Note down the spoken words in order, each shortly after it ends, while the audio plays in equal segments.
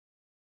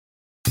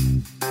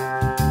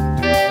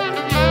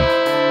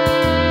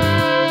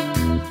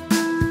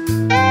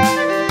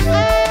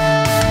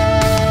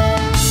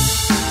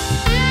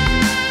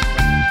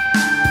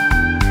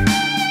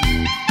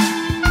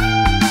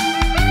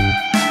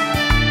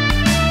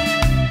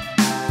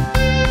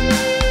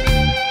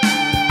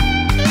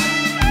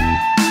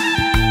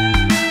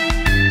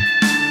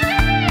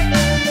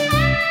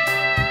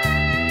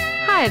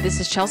Hi,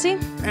 this is Chelsea.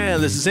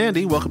 And this is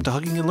Andy. Welcome to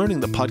Hugging and Learning,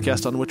 the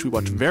podcast on which we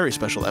watch very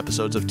special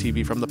episodes of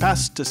TV from the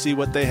past to see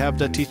what they have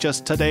to teach us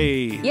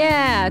today.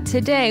 Yeah,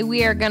 today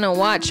we are going to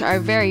watch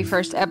our very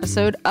first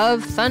episode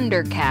of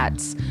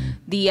Thundercats.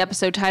 The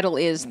episode title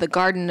is The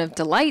Garden of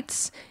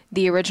Delights.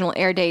 The original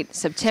air date,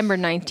 September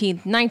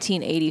 19th,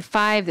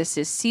 1985. This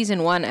is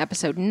Season 1,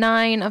 Episode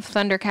 9 of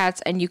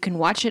Thundercats, and you can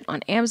watch it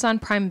on Amazon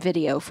Prime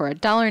Video for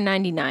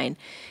 $1.99.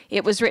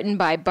 It was written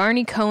by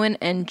Barney Cohen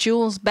and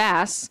Jules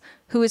Bass,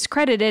 who is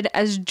credited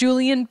as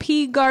Julian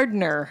P.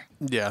 Gardner.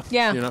 Yeah.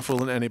 You're not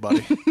fooling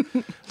anybody.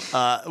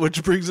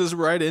 Which brings us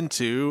right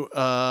into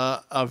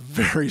a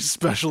very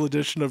special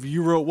edition of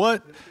You Wrote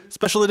What?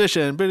 Special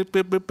edition.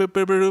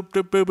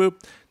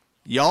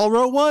 Y'all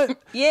wrote what?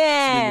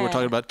 Yeah. We're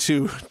talking about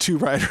two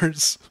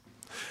writers.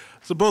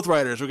 So both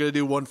writers, we're going to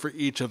do one for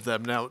each of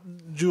them. Now,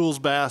 Jules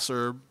Bass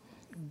or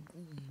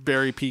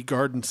Barry P.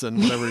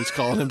 Gardenson, whatever he's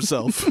calling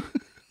himself.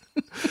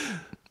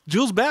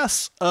 Jules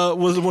Bass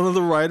was one of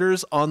the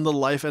writers on The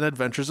Life and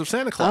Adventures of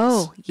Santa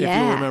Claus. Oh,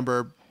 yeah. If you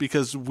remember,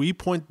 because we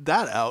point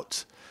that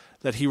out,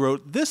 that he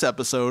wrote this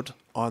episode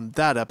on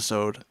that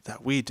episode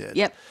that we did.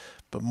 Yep.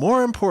 But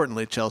more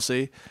importantly,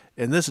 Chelsea,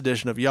 in this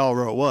edition of Y'all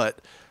Wrote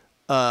What,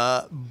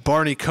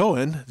 Barney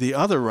Cohen, the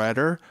other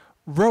writer,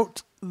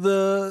 wrote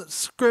the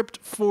script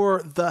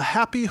for The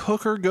Happy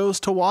Hooker Goes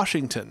to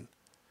Washington.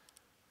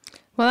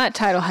 Well, that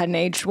title hadn't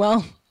aged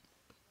well.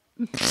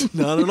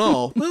 Not at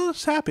all. Well,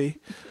 it's happy.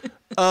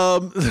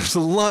 There's a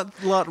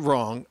lot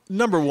wrong.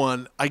 Number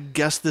one, I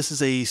guess this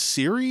is a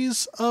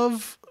series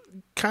of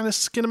kind of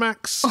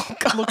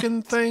Skinamax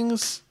looking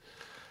things.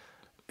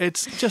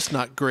 It's just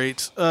not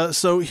great.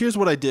 So here's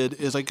what I did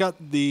is I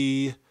got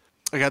the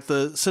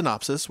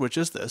synopsis, which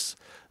is this.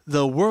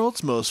 The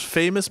world's most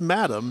famous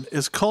madam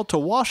is called to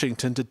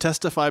Washington to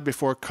testify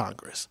before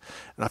Congress.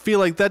 And I feel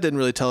like that didn't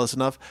really tell us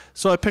enough,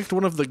 so I picked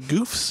one of the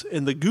goofs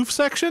in the goof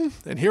section,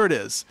 and here it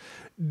is.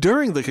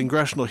 During the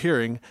congressional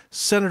hearing,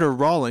 Senator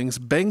Rawlings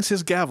bangs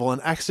his gavel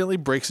and accidentally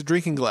breaks a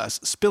drinking glass,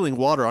 spilling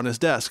water on his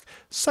desk.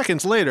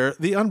 Seconds later,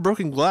 the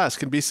unbroken glass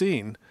can be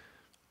seen.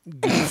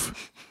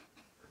 Goof.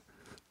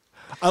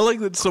 I like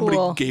that somebody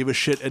gave a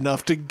shit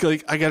enough to,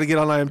 like, I got to get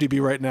on IMDb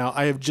right now.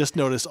 I have just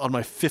noticed on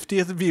my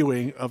 50th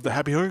viewing of The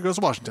Happy Hooker Goes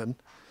to Washington,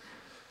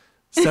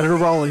 Senator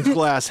Rawlings'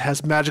 glass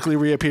has magically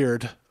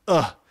reappeared.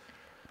 Cool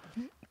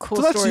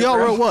so that's story, Y'all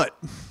bro. Wrote What?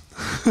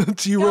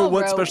 Do you wrote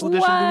what special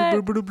edition?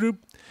 Boop, boop, boop, boop.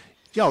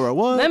 Y'all wrote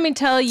what? Let me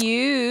tell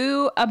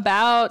you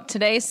about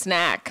today's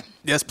snack.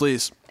 Yes,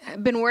 please.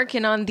 I've been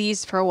working on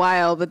these for a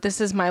while, but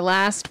this is my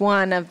last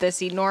one of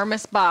this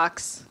enormous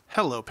box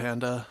Hello,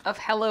 Panda. of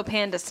Hello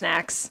Panda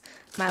snacks.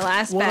 My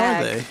last What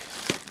bag. are they?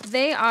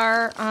 They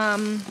are,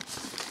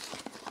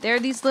 they're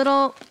these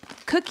little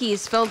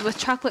cookies filled with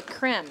chocolate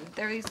creme.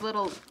 They're these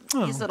little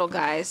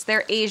guys.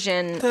 They're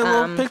Asian. They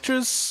have little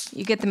pictures.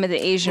 You get them at the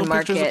Asian Little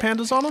market. pictures of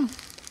pandas on them?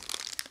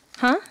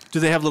 Huh? Do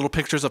they have little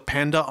pictures of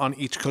panda on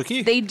each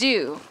cookie? They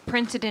do.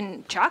 Printed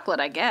in chocolate,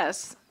 I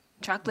guess.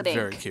 Chocolate ink.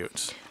 Very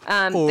cute.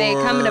 They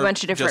come in a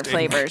bunch of Or different just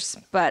ink. flavors,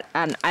 but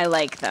I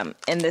like them.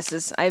 And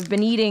I've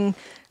been eating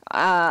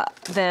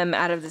them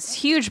out of this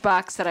huge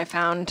box that I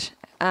found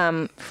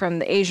from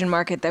the Asian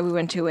market that we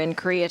went to in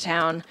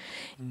Koreatown.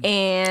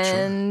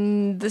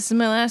 And This is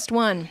my last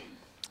one.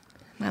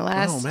 My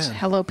last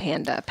Hello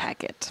Panda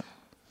packet.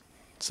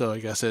 So I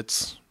guess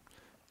it's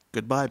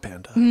goodbye,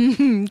 Panda.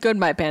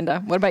 Goodbye,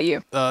 Panda. What about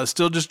you?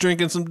 Still just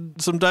drinking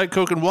some Diet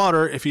Coke and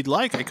water. If you'd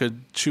like, I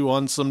could chew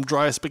on some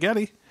dry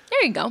spaghetti.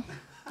 There you go.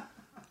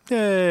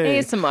 Yay.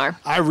 ASMR.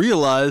 I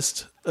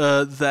realized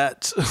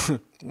that...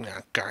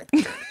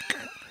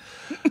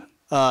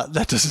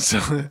 that doesn't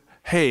sound...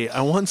 Hey,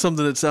 I want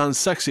something that sounds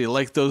sexy,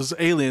 like those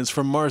aliens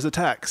from Mars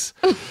Attacks.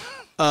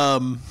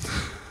 I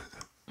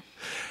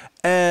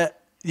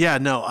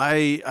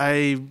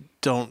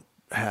don't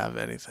have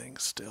anything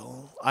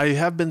still. I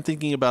have been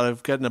thinking about,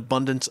 I've got an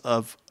abundance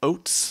of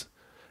oats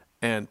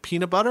and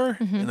peanut butter,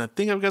 and I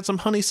think I've got some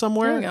honey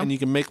somewhere, There you go. and you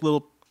can make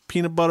little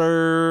peanut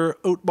butter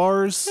oat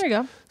bars. There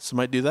you go. So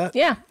might do that.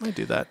 Yeah. Might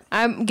do that.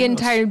 I'm getting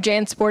tired of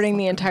Jan sporting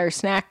the entire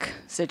snack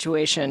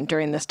situation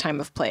during this time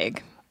of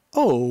plague.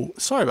 Oh,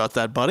 sorry about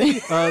that, buddy.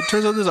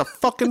 Turns out there's a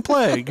fucking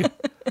plague.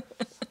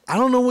 I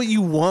don't know what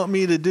you want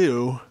me to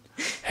do.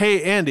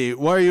 Hey, Andy,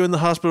 why are you in the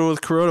hospital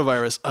with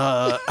coronavirus?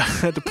 I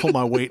had to pull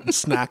my weight in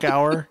snack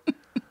hour.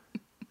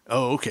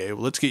 Oh, okay.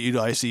 Well, let's get you to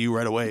ICU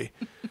right away.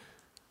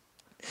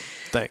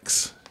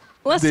 Thanks.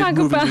 Let's They're talk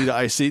moving about... me to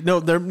ICU.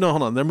 No,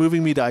 hold on. They're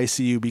moving me to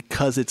ICU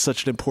because it's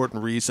such an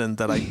important reason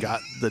that I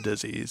got the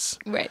disease.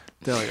 Right.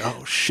 They're like,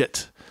 oh,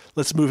 shit.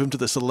 Let's move him to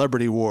the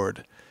celebrity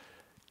ward.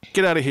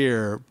 Get out of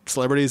here,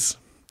 celebrities.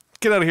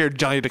 Get out of here,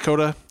 Johnny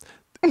Dakota.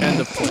 End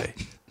of play.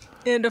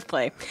 End of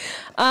play.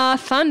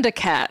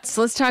 Thundercats.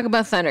 Let's talk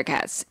about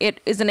Thundercats.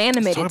 It is an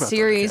animated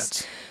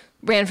series.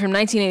 Ran from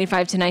 1985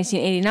 to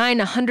 1989,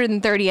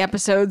 130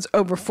 episodes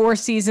over 4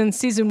 seasons.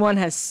 Season 1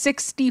 has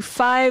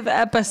 65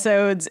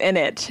 episodes in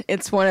it.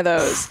 It's one of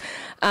those.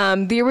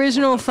 The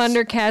original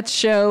Thundercats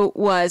show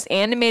was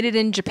animated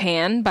in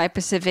Japan by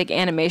Pacific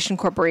Animation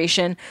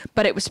Corporation,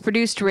 but it was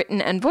produced,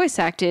 written, and voice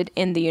acted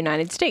in the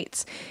United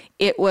States.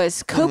 It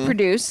was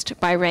co-produced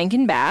by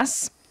Rankin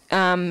Bass.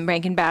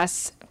 Rankin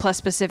Bass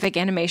plus Pacific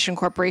Animation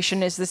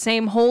Corporation is the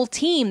same whole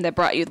team that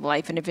brought you The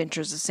Life and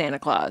Adventures of Santa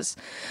Claus.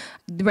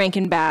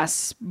 Rankin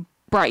Bass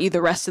brought you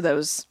the rest of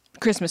those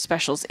Christmas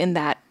specials in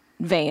that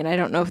vein. I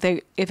don't know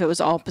if it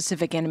was all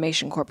Pacific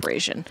Animation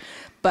Corporation,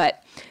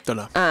 but don't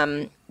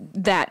know.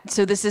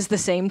 So this is the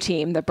same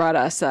team that brought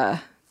us The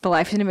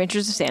Life and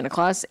Adventures of Santa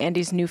Claus,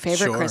 Andy's new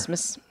favorite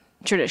Christmas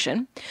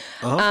tradition.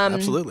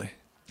 Absolutely.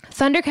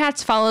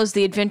 Thundercats follows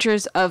the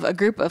adventures of a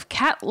group of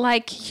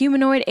cat-like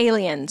humanoid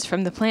aliens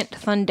from the planet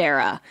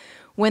Thundera.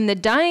 When the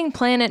dying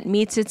planet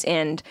meets its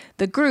end,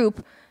 the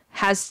group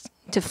has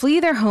to flee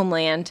their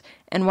homeland,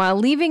 and while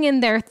leaving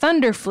in their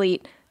Thunder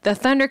Fleet, the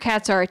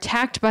Thundercats are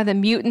attacked by the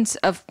mutants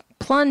of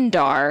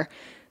Plundar,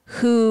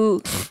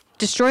 who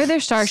destroy their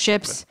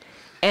starships,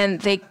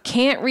 and they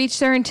can't reach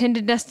their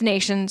intended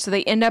destination, so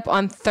they end up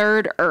on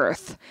Third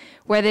Earth,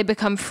 where they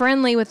become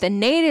friendly with the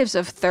natives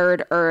of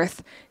Third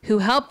Earth, who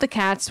help the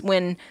cats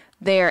when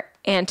their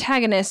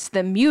antagonists,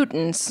 the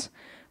mutants,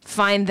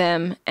 find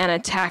them and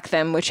attack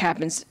them, which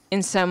happens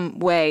in some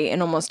way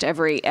in almost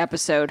every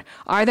episode.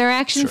 Are there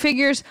action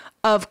figures?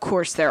 Of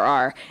course there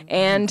are.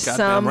 And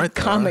some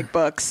comic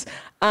books.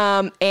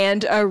 And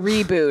a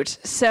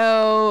reboot.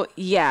 So,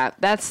 yeah,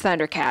 that's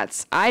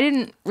Thundercats. I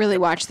didn't really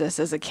watch this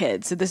as a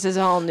kid, so this is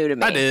all new to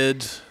me. I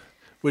did,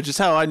 which is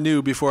how I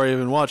knew before I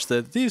even watched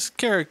it. These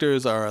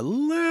characters are a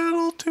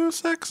little too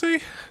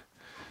sexy.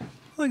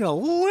 Like a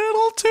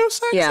little too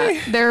sexy. Yeah,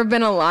 there have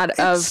been a lot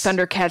of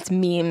Thundercats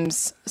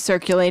memes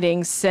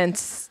circulating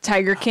since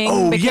Tiger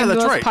King became the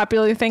most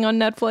popular thing on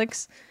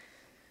Netflix.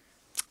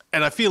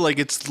 And I feel like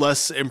it's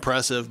less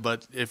impressive,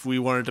 but if we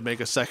wanted to make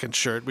a second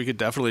shirt, we could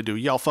definitely do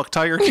 "Y'all fuck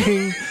Tiger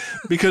King,"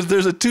 because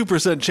there's a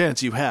 2%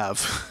 chance you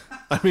have.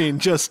 I mean,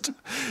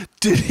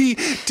 did he,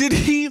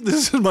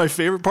 this is my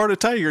favorite part of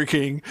Tiger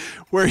King,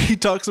 where he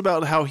talks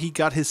about how he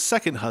got his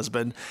second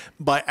husband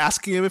by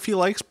asking him if he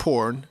likes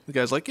porn. The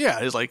guy's like,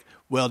 yeah. He's like,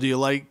 well,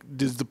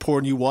 does the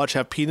porn you watch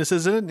have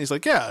penises in it? And he's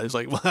like, yeah. He's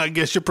like, well, I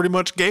guess you're pretty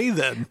much gay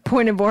then.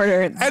 Point of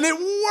order. And it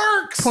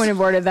works! Point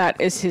of order, that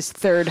is his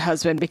third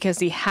husband, because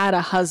he had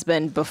a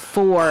husband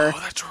before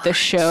the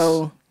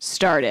show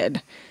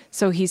started.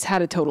 So he's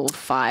had a total of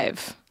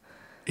 5.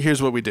 Here's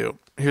what we do.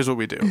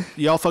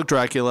 Y'all fuck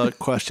Dracula, ?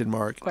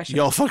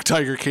 Y'all fuck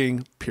Tiger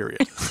King, period.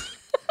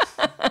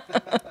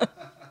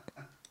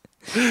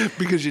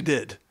 Because you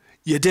did.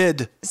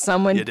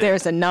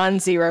 There's a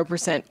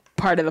non-0%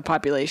 part of the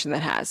population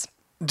that has.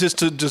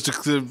 So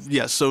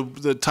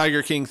the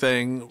Tiger King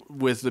thing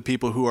with the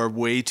people who are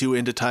way too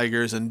into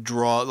tigers and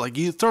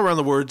you throw around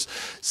the words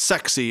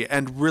sexy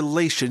and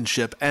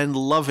relationship and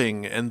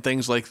loving and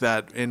things like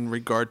that in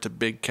regard to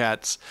big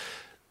cats.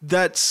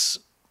 That's,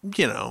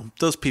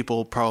 those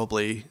people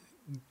probably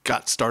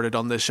got started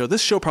on this show.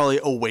 This show probably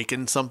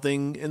awakened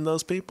something in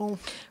those people.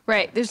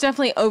 Right. There's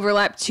definitely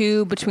overlap,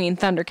 too, between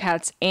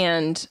Thundercats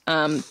and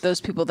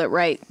those people that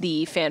write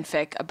the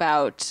fanfic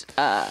about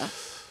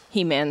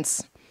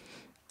He-Man's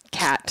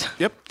cat.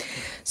 Yep.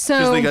 So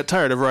because they got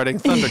tired of writing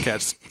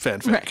Thundercats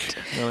fanfic. Right.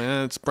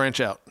 Let's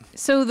branch out.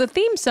 So the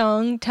theme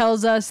song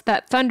tells us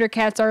that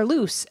Thundercats are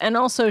loose and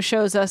also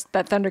shows us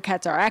that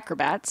Thundercats are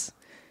acrobats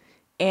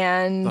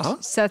and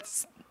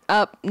sets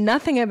up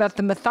nothing about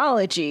the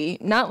mythology,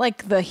 not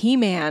like the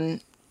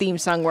He-Man theme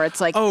song where it's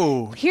like,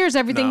 here's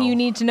everything you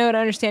need to know to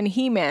understand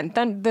He-Man.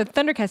 The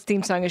Thundercats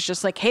theme song is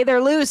just like, hey,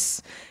 they're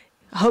loose.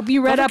 Hope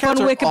you read up on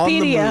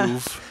Wikipedia.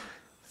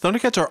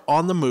 Thundercats are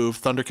on the move.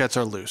 Thundercats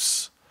are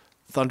loose.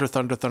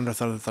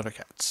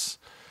 Thundercats.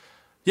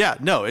 Yeah,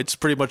 no, it's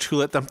pretty much Who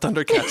Let Them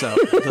Thundercats Out,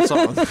 the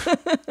song.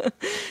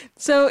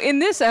 So in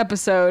this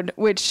episode,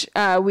 which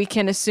we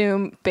can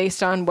assume,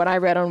 based on what I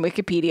read on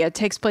Wikipedia,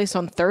 takes place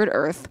on Third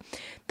Earth,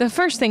 the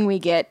first thing we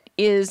get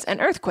is an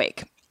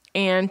earthquake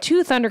and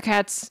 2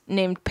 Thundercats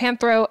named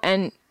Panthro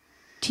and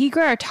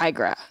Tigra or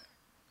Tigra?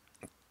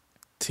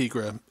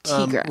 Tigra.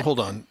 Hold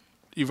on.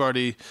 You've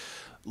already...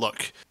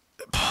 Look,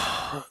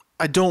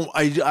 I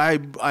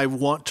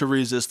want to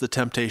resist the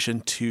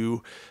temptation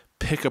to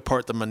pick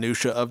apart the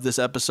minutia of this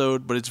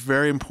episode, but it's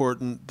very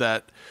important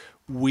that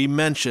we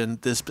mention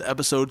this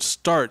episode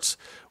starts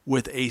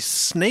with a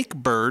snake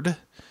bird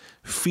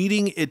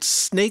feeding its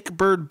snake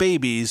bird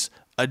babies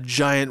a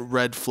giant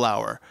red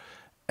flower.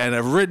 And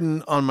I've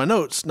written on my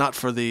notes, not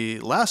for the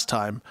last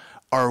time,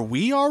 are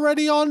we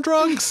already on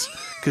drugs?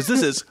 Because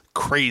this is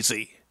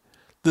crazy.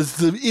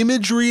 The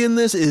imagery in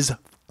this is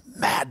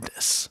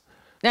madness.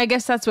 I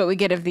guess that's what we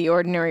get of the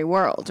ordinary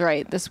world,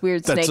 right? This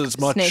weird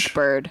snake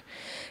bird.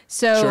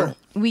 So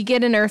we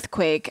get an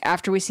earthquake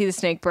after we see the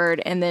snake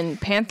bird, and then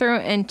Panthro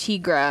and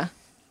Tigra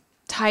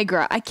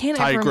Tigra. I can't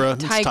ever Tigra.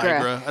 remember. It's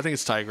Tigra. I think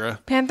it's Tigra.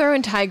 Panthro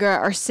and Tigra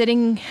are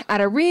sitting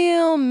at a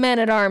real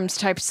men-at-arms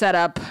type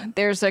setup.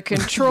 There's a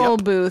control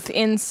booth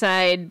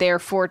inside their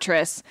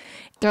fortress.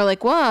 They're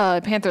like,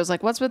 "What?" Panthro's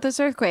like, "What's with this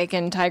earthquake?"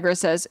 And Tigra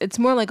says, "It's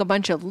more like a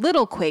bunch of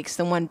little quakes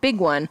than one big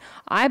one.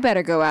 I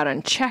better go out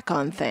and check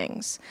on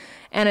things."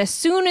 And as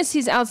soon as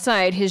he's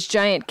outside his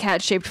giant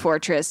cat-shaped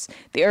fortress,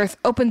 the earth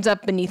opens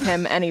up beneath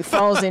him and he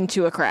falls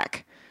into a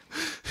crack.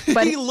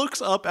 But he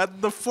looks up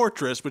at the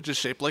fortress, which is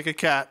shaped like a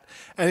cat,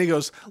 and he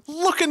goes,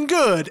 "Looking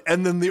good."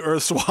 And then the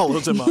earth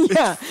swallows him up.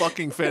 Yeah. It's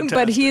fucking fantastic.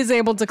 But he is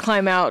able to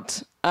climb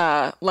out,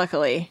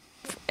 luckily.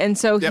 And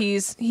so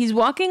he's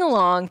walking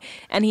along,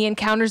 and he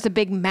encounters a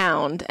big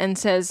mound and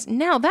says,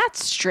 "Now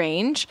that's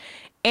strange."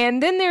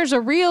 And then there's a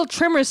real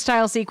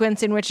Tremors-style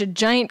sequence in which a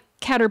giant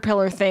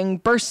caterpillar thing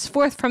bursts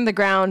forth from the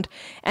ground,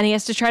 and he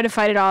has to try to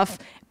fight it off,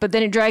 but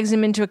then it drags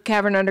him into a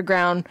cavern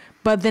underground,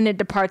 but then it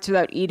departs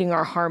without eating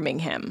or harming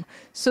him.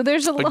 So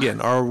there's a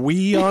Again, are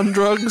we on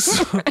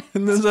drugs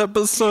in this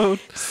episode?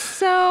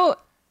 So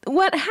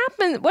what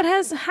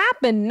has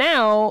happened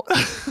now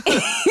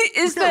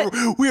is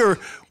that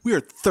we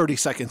are 30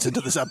 seconds into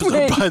this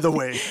episode, by the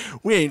way.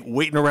 We ain't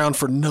waiting around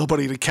for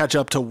nobody to catch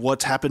up to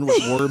what's happened with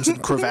worms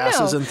and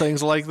crevasses and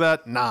things like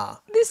that. Nah.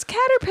 This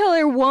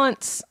caterpillar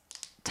wants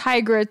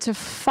Tigra to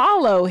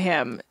follow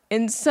him.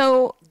 And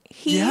so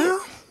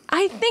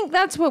I think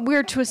that's what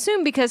we're to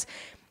assume, because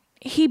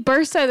he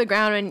bursts out of the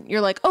ground and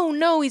you're like, "Oh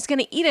no, he's going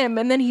to eat him."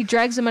 And then he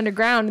drags him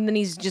underground and then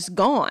he's just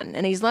gone.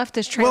 And he's left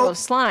this trail of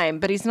slime,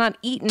 but he's not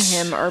eaten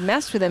him or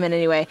messed with him in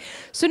any way.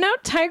 So now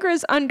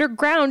Tigra's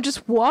underground,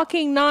 just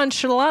walking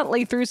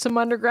nonchalantly through some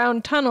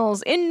underground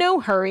tunnels in no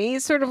hurry,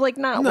 sort of like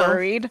not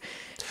worried.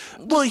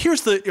 Well,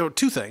 here's the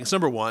two things.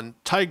 Number one,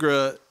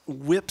 Tigra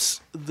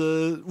whips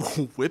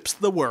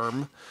the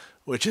worm,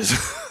 which is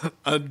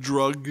a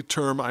drug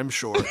term, I'm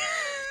sure.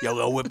 Y'all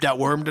gonna whip that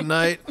worm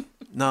tonight?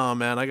 No,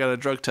 man, I got a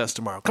drug test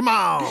tomorrow. Come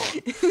on.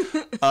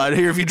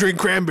 Here, if you drink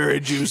cranberry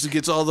juice, it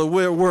gets all the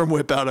worm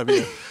whip out of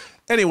you.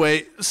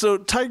 Anyway, so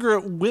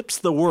Tigra whips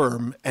the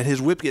worm, and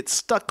his whip gets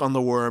stuck on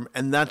the worm,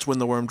 and that's when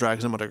the worm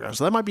drags him underground.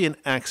 So that might be an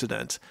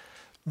accident.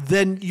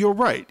 Then you're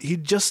right.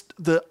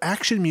 The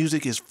action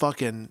music is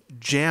fucking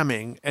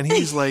jamming, and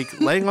he's like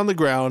laying on the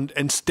ground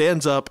and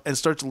stands up and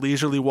starts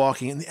leisurely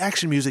walking, and the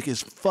action music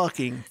is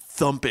fucking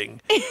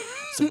thumping.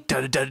 It's like,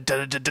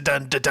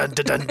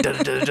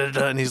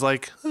 and he's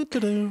like,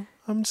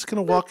 "I'm just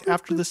gonna walk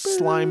after this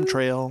slime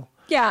trail."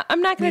 Yeah,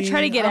 I'm not going to try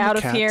to get out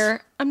of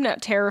here. I'm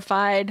not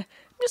terrified.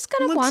 I'm just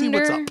going to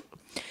wander. See what's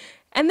up.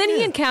 And then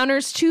he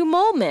encounters two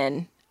mole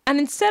men. And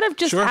instead of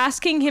just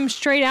asking him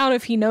straight out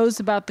if he knows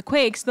about the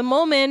quakes, the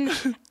mole men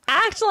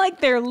act like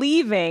they're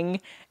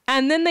leaving.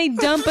 And then they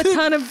dump a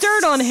ton of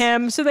dirt on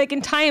him so they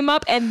can tie him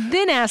up and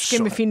then ask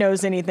him if he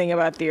knows anything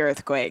about the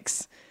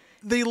earthquakes.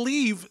 They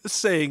leave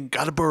saying,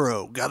 "Gotta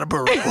burrow, gotta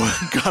burrow,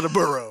 gotta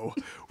burrow.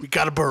 We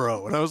gotta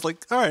burrow." And I was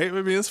like, all right,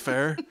 I mean, it's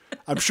fair.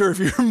 I'm sure if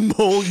you're a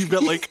mole, you've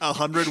got like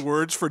 100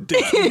 words for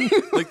digging,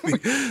 like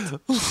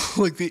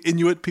the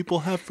Inuit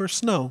people have for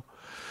snow.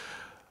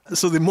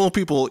 So the mole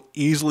people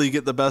easily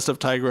get the best of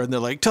Tigra, and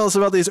they're like, "Tell us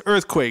about these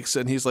earthquakes."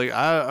 And he's like,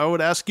 I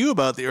would ask you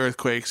about the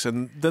earthquakes.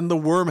 And then the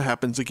worm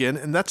happens again,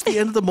 and that's the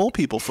end of the mole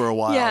people for a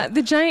while. Yeah,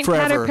 the giant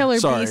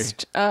caterpillar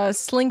beast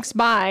slinks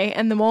by,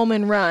 and the mole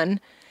men run.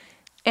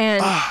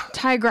 And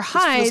Tigra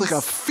hides. It feels like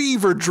a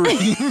fever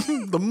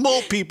dream. The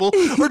mole people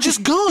are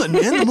just gone,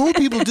 man. The mole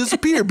people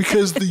disappear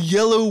because the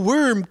yellow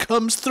worm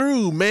comes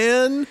through,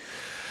 man.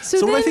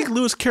 So what I think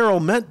Lewis Carroll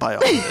meant by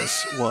all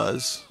this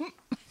was...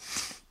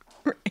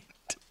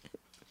 Right.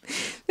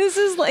 This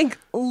is like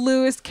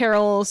Lewis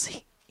Carroll's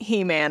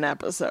He-Man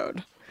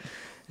episode.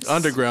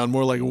 Underground,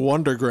 more like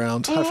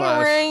Wonderground. High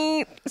five.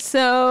 Right.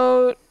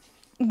 So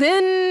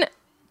then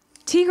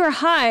Tigra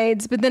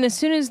hides, but then as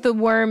soon as the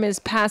worm is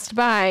passed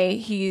by,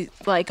 he's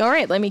like, "All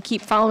right, let me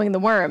keep following the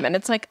worm." And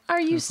it's like,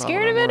 are you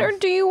scared of it, or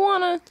do you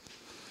want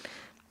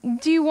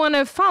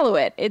to follow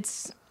it?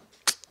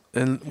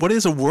 And what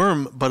is a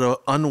worm but an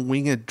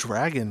unwinged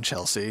dragon,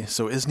 Chelsea?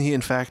 So isn't he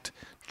in fact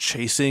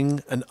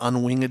chasing an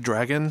unwinged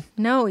dragon?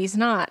 No, he's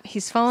not.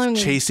 He's following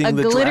chasing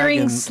the glittering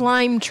dragon.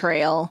 slime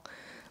trail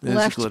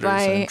left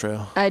by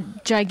slime a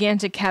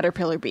gigantic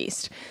caterpillar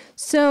beast.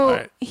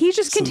 So he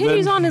just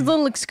continues on his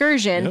little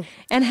excursion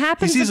and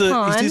happens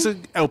upon... He sees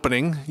an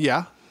opening,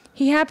 yeah.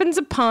 He happens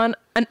upon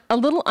a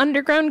little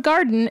underground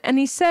garden, and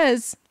he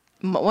says,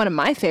 one of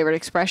my favorite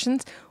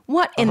expressions,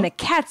 "What in the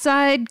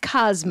cat's-eyed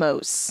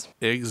cosmos?"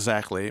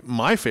 Exactly.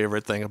 My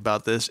favorite thing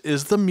about this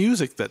is the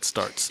music that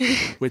starts,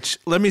 which,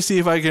 let me see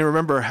if I can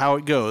remember how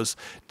it goes.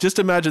 Just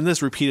imagine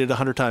this repeated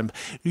 100 times.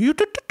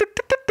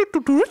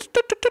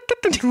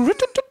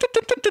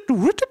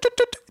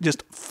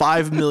 Just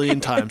 5 million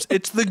times.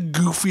 It's the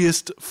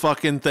goofiest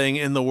fucking thing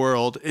in the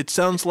world. It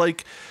sounds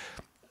like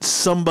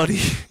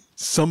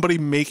somebody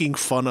making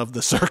fun of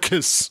the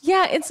circus.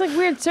 Yeah, it's like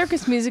weird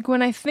circus music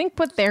when I think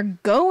what they're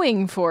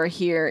going for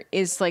here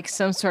is like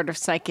some sort of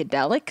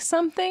psychedelic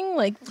something.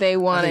 Like they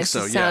want it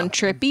to sound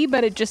trippy,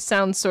 but it just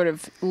sounds sort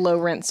of low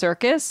rent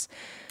circus.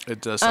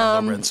 It does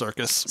sound like Ren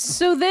Circus.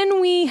 So then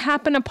we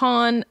happen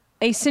upon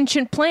a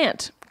sentient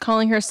plant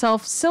calling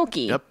herself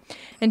Silky. Yep.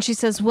 And she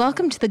says,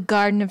 welcome to the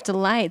Garden of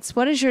Delights.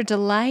 What is your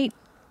delight,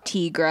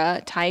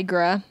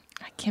 Tigra?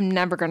 I'm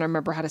never going to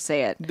remember how to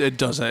say it. It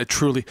doesn't. It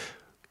truly...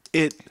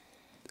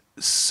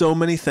 So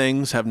many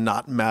things have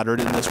not mattered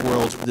in this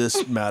world.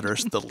 This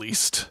matters the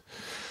least.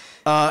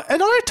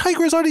 And our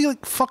Tiger is already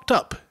like fucked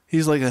up.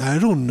 He's like, I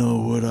don't know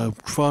what I'm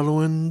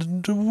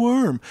following the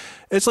worm.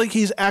 It's like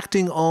he's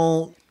acting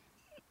all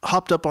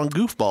hopped up on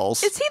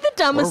goofballs. Is he the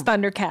dumbest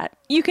Thundercat?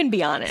 You can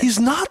be honest. He's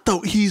not,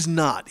 though. He's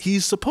not.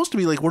 He's supposed to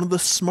be like one of the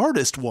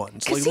smartest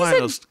ones. Like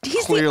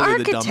he's the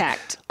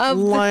architect of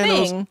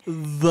Lionel's the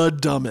thing. The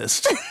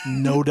dumbest,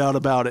 no doubt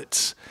about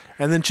it.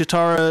 And then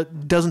Chitara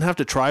doesn't have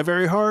to try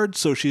very hard,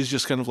 so she's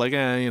just kind of like,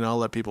 I'll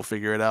let people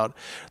figure it out.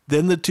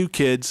 Then the two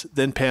kids,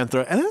 then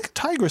Panthera, and I think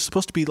Tigra is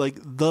supposed to be like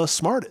the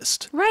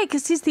smartest. Right,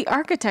 because he's the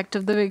architect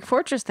of the big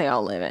fortress they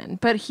all live in.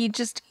 But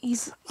he's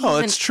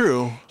it's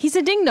true. He's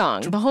a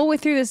ding-dong the whole way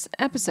through this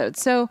episode.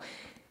 So...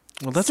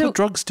 Well, that's what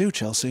drugs do,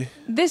 Chelsea.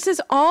 This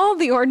is all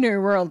the ordinary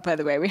world, by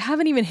the way. We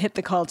haven't even hit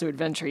the call to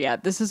adventure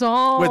yet. This is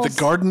all... Wait, the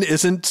garden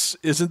is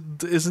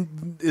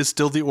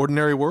still the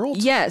ordinary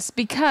world? Yes,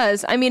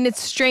 because,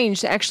 it's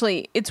strange.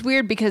 Actually, it's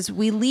weird because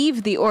we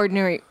leave the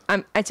ordinary...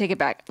 I take it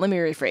back. Let me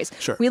rephrase.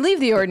 Sure. We leave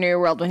the ordinary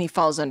world when he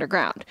falls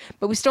underground,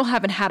 but we still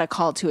haven't had a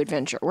call to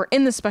adventure. We're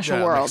in the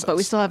special world, but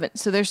we still haven't...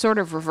 So they're sort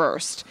of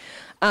reversed.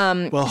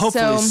 Well,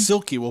 hopefully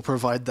Silky will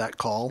provide that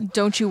call.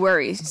 Don't you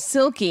worry.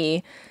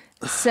 Silky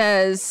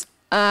says...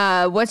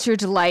 what's your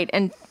delight?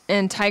 And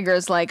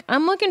Tiger's like,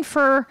 I'm looking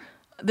for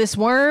this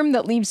worm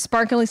that leaves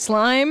sparkly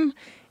slime.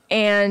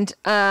 And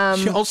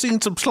y'all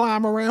seen some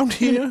slime around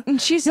here?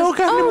 And she says, y'all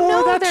got any more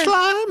of that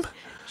slime?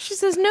 She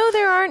says, no,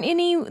 there aren't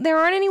any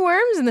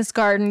worms in this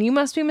garden. You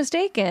must be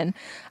mistaken.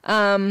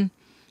 And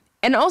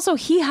also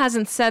he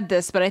hasn't said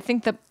this, but I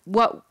think that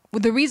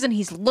the reason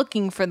he's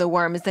looking for the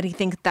worm is that he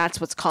thinks that's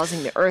what's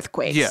causing the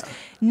earthquakes. Yeah.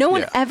 No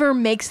one ever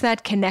makes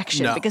that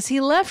connection because he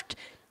left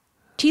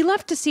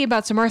to see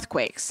about some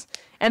earthquakes,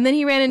 and then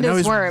he ran into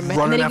this worm.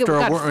 Running after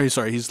a worm.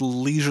 He's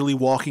leisurely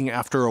walking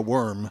after a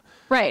worm.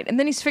 Right, and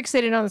then he's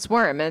fixated on this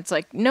worm, and it's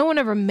like no one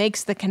ever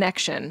makes the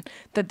connection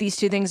that these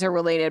two things are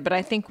related, but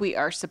I think we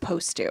are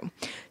supposed to.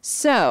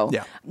 So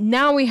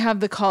now we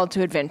have the call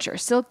to adventure.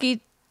 Silky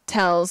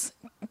tells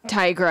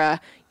Tigra,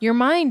 "Your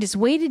mind is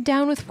weighted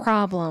down with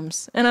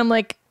problems," and I'm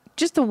like,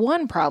 just the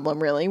one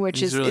problem, really,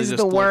 which is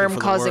the worm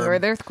causing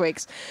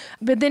earthquakes.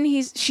 But then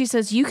she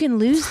says, you can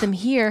lose them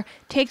here.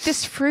 Take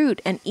this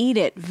fruit and eat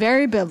it.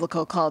 Very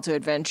biblical call to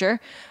adventure.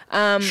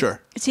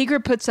 Sure.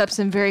 Tigra puts up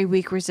some very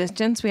weak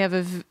resistance. We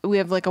have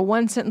like a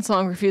 1 sentence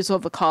long refusal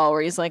of the call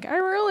where he's like, I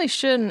really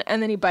shouldn't.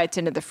 And then he bites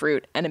into the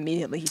fruit and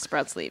immediately he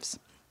sprouts leaves.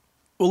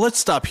 Well, let's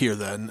stop here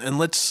then, and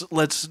let's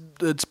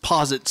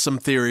posit some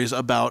theories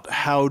about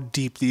how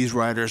deep these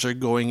writers are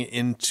going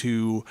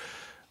into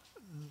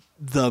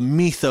the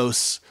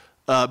mythos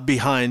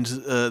behind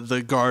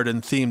the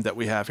garden theme that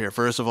we have here.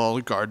 First of all,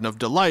 the Garden of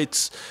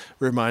Delights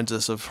reminds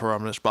us of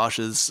Hieronymus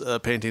Bosch's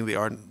painting the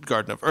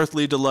Garden of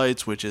Earthly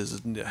Delights, which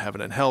is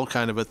heaven and hell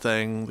kind of a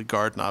thing. The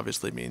garden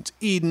obviously means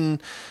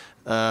Eden,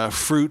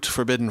 fruit,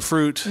 forbidden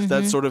fruit,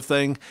 that sort of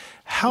thing.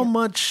 How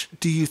much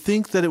do you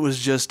think that it was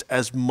just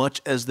as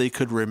much as they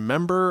could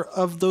remember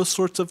of those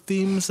sorts of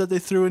themes that they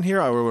threw in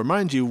here? I will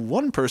remind you,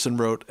 one person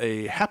wrote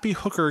a Happy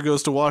Hooker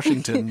Goes to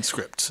Washington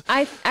script.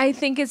 I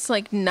think it's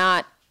like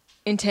not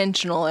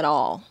intentional at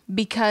all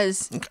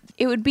because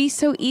it would be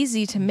so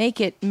easy to make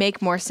it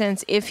make more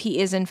sense if he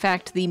is in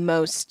fact the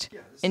most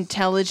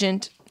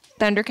intelligent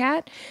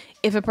Thundercat.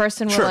 If a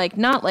person were like,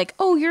 not like,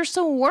 oh, you're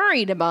so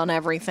worried about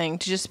everything,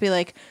 to just be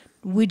like,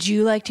 would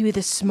you like to be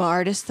the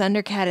smartest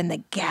Thundercat in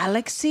the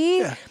galaxy?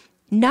 Yeah.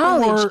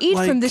 Knowledge. Eat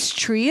from this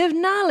tree of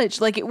knowledge.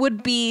 Like, it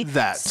would be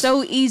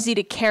so easy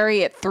to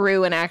carry it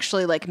through and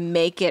actually, like,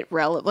 make it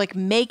relevant, like,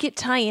 make it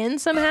tie in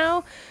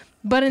somehow.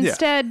 But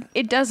instead,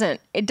 it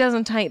doesn't. It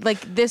doesn't tie.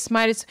 Like, this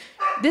might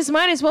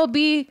as well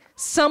be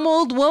some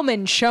old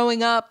woman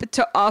showing up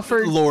to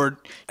offer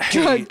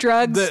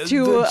drugs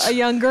to a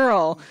young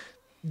girl.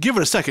 Give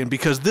it a second,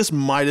 because this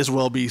might as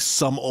well be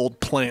some old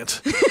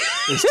plant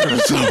instead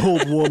of some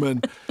old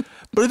woman.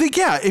 But I think,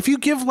 if you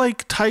give,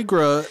 like,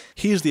 Tigra,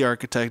 he's the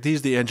architect,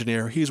 he's the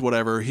engineer, he's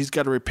whatever, he's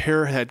got to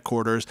repair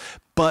headquarters,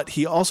 but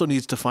he also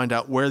needs to find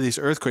out where these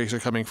earthquakes are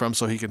coming from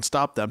so he can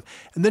stop them.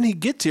 And then he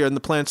gets here and the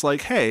plant's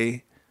like,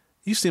 hey,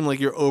 you seem like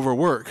you're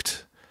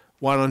overworked.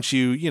 Why don't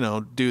you,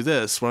 do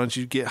this? Why don't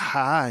you get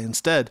high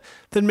instead?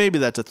 Then maybe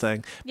that's a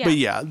thing.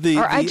 Yeah. But the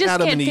I just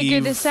Adam can't and figure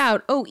Eve, this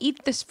out. Oh,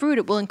 eat this fruit.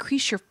 It will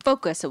increase your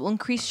focus. It will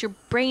increase your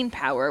brain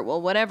power. Well,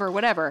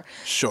 whatever.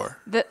 Sure.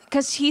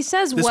 Because he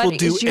says, this will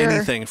do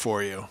anything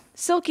for you.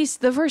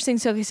 The first thing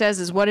Silky says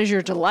is, what is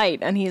your delight?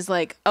 And he's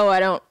like, oh, I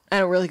don't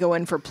really go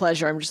in for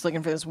pleasure. I'm just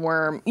looking for this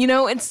worm.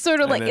 It's sort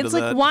of like, it's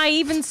like, why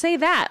even say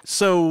that?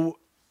 So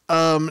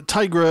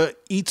Tigra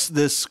eats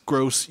this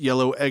gross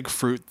yellow egg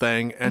fruit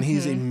thing, and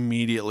he's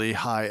immediately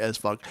high as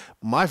fuck.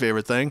 My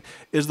favorite thing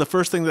is the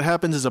first thing that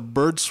happens is a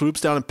bird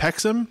swoops down and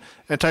pecks him,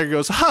 and Tigra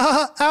goes, ha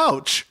ha ha,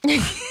 ouch.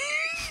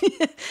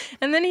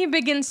 And then he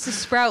begins to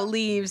sprout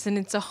leaves, and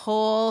it's a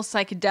whole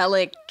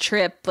psychedelic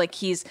trip. Like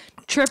he's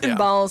tripping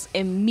balls,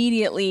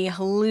 immediately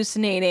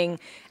hallucinating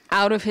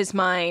out of his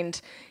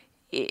mind.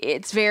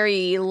 It's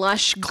very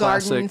lush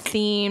garden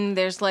themed.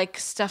 There's like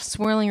stuff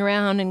swirling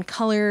around in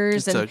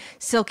colors, and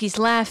Silky's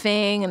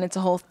laughing, and it's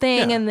a whole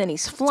thing. Yeah. And then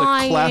he's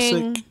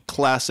flying. It's a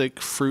classic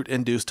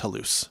fruit-induced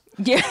halluce.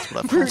 Yeah,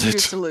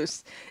 fruit-induced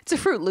halluce. It's a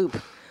Fruit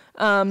Loop.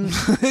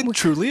 It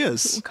truly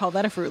is. We call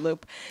that a Fruit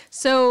Loop.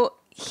 So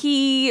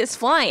he is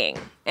flying,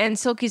 and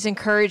Silky's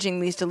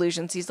encouraging these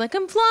delusions. He's like,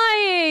 I'm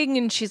flying.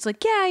 And she's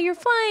like, yeah, you're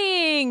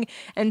flying.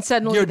 And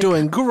suddenly you're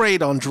doing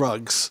great on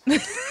drugs.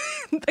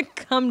 The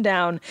come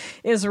down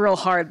is real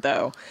hard,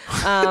 though.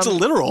 It's a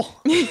literal.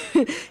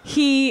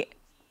 He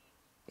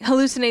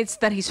hallucinates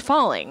that he's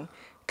falling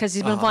because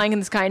he's been flying in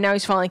the sky, and now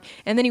he's falling.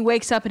 And then he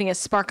wakes up and he has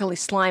sparkly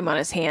slime on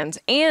his hands,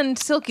 and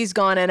Silky's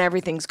gone and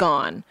everything's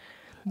gone.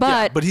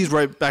 But he's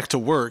right back to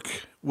work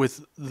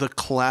with the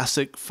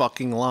classic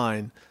fucking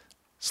line,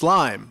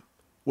 slime.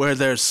 Where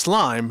there's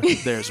slime,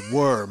 there's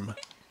worm.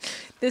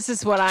 This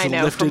is what I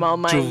know from all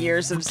my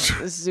years of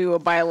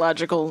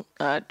zoobiological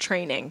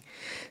training.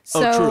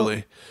 So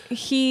truly.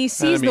 He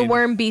sees the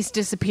worm beast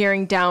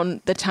disappearing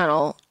down the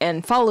tunnel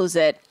and follows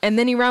it. And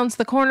then he rounds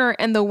the corner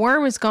and the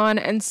worm is gone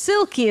and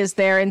Silky is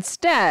there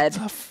instead.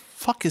 What the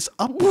fuck is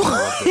up with all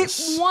of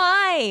this?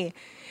 Why?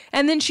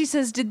 And then she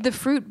says, did the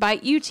fruit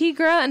bite you,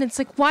 Tigra? And it's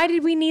like, why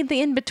did we need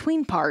the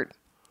in-between part?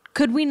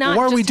 Could we not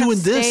Why are just we doing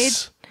have this?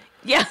 Stayed?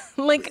 Yeah.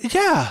 Like,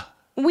 yeah.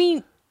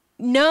 We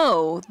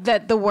know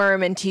that the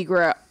worm and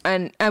Tigra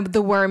and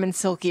the worm and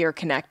Silky are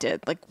connected.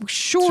 Like,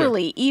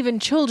 surely even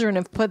children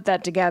have put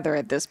that together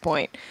at this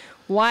point.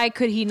 Why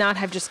could he not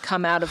have just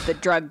come out of the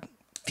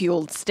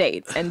drug-fueled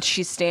state and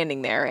she's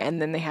standing there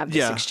and then they have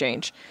this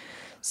exchange?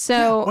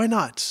 So why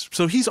not?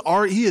 So he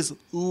is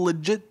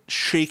legit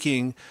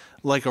shaking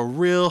like a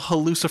real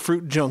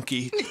hallucifruit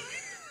junkie.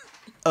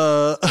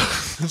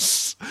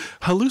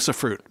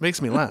 Hallucifruit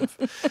makes me laugh.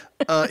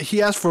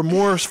 He asks for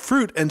more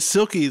fruit, and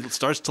Silky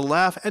starts to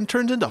laugh and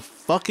turns into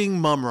fucking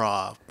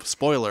Mum-Ra.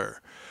 Spoiler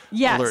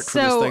alert for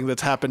this thing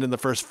that's happened in the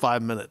first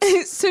 5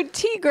 minutes. So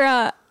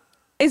Tigra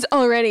is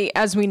already,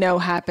 as we know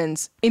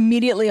happens,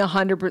 immediately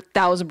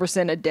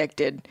 100,000%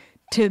 addicted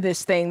to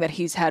this thing that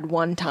he's had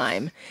one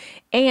time,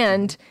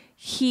 and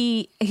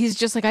he's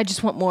just like, I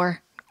just want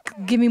more.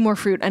 Give me more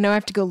fruit. I know I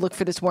have to go look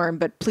for this worm,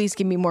 but please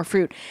give me more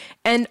fruit.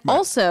 And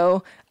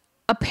also,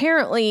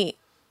 apparently,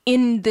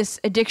 in this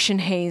addiction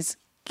haze,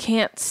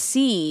 can't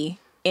see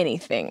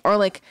anything or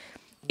like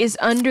is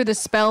under the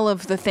spell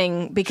of the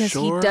thing because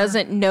he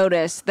doesn't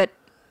notice that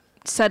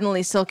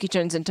suddenly Silky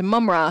turns into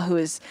Mum-Ra, who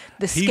is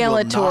the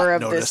Skeletor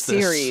of this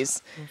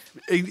series.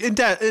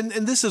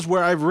 And this is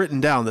where I've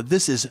written down that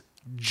this is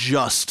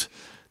just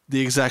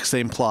the exact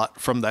same plot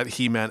from that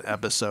He-Man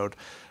episode.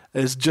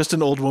 It's just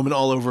an old woman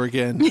all over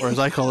again, or as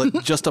I call it,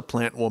 just a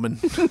plant woman.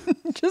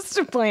 Just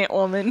a plant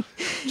woman.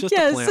 Just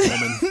a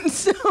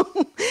plant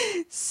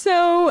woman.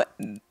 So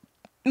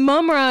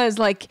Mum-Ra is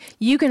like,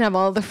 you can have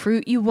all the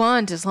fruit you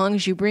want as long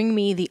as you bring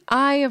me the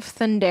Eye of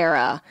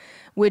Thundera,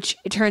 which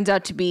it turns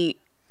out to be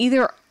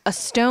either a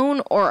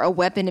stone or a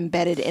weapon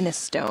embedded in a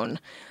stone.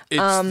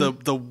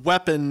 It's the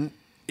weapon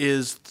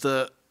is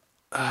the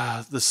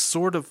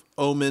Sword of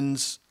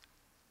Omens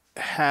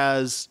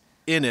has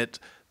in it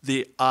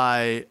the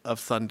Eye of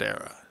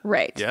Thundera.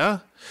 Right. Yeah?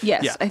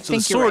 Yes, yeah. I think you're right. So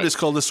the sword is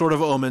called the Sword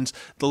of Omens.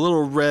 The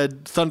little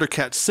red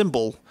Thundercat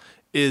symbol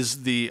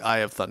is the Eye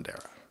of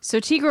Thundera. So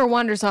Tigra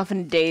wanders off in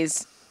a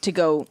daze to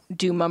go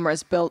do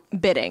Mum-Ra's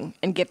bidding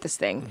and get this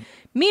thing. Mm-hmm.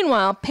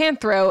 Meanwhile,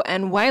 Panthro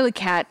and Wily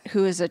Cat,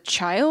 who is a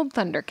child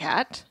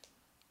Thundercat,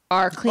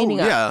 are cleaning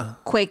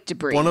up Quake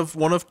debris. One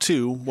of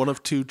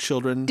two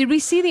children. Did we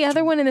see the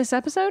other one in this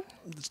episode?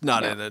 It's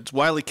not in it. It's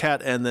Wily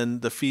Cat and then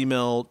the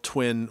female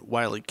twin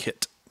Wily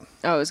Kit.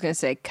 Oh, I was going to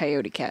say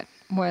Coyote Cat.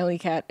 Wily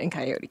Cat and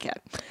Coyote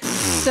Cat.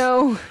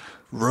 So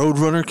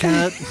Roadrunner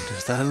Cat?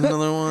 Is that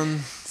another one?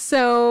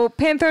 So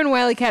Panthro and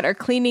Wily Cat are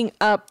cleaning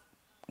up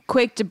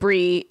Quake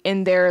debris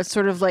in their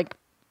sort of like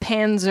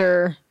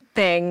Panzer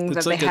thing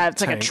that like they have.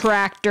 It's like a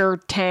tractor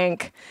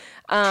tank.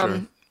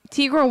 Sure.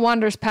 Tigra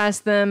wanders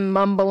past them,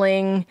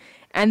 mumbling,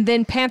 and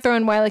then Panthro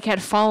and Wily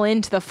Cat fall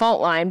into the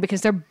fault line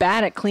because they're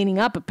bad at cleaning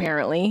up,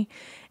 apparently.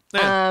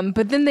 Yeah.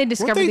 But then they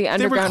discover the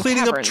underground caverns. They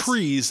were cleaning up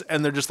trees,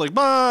 and they're just like,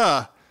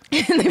 bah!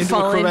 And they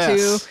fall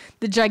into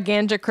the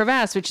gigantic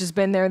crevasse, which has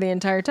been there the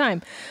entire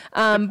time.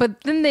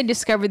 But then they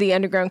discover the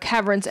underground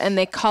caverns, and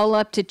they call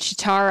up to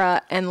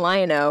Cheetara and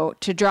Lion-O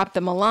to drop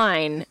them a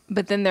line.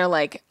 But then they're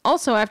like,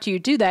 also, after you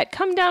do that,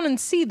 come down and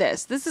see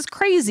this. This is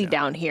crazy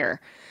down here.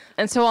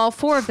 And so all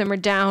four of them are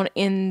down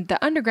in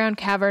the underground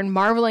cavern,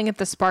 marveling at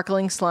the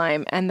sparkling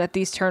slime and that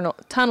these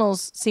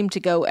tunnels seem to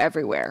go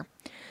everywhere.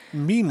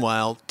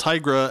 Meanwhile,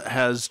 Tigra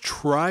has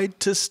tried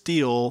to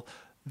steal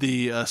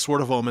the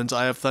Sword of Omens,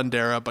 Eye of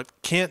Thundera, but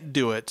can't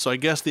do it. So I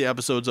guess the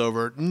episode's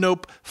over.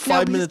 Nope.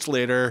 5 minutes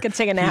later, gonna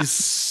take a nap. He's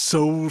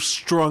so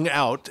strung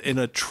out in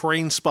a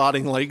train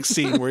spotting like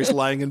scene where he's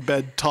lying in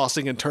bed,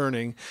 tossing and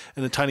turning,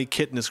 and a tiny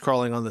kitten is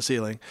crawling on the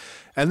ceiling.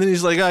 And then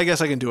he's like, I guess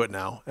I can do it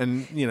now.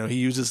 And, he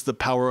uses the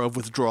power of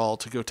withdrawal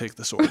to go take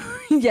the sword.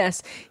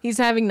 Yes, he's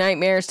having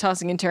nightmares,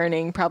 tossing and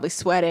turning, probably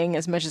sweating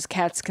as much as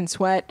cats can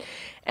sweat.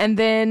 And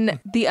then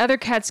the other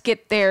cats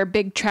get their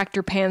big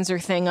tractor panzer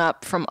thing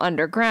up from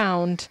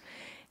underground.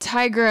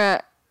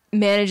 Tigra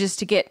manages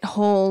to get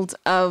hold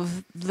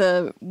of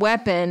the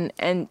weapon,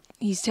 and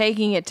he's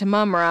taking it to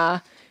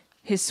Mumra,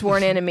 his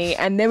sworn enemy.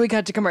 And then we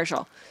cut to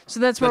commercial. So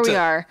that's where we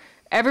are.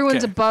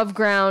 Everyone's above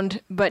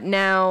ground, but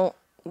now...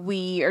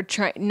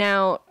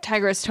 now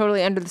Tigra is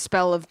totally under the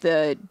spell of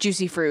the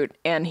juicy fruit,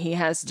 and he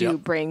has to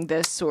bring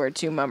this sword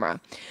to Mumra.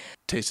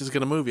 Taste is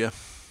gonna move you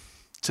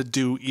to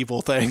do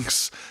evil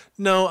things.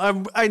 No,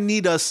 I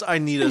need us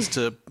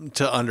to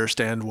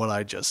understand what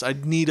I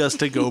need us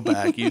to go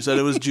back. You said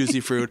it was juicy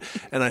fruit,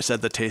 and I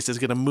said the taste is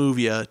gonna move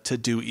you to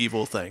do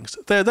evil things.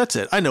 That's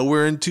it. I know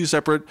we're in two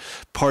separate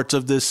parts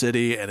of this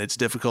city, and it's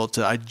difficult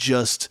to.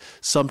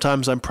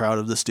 Sometimes I'm proud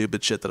of the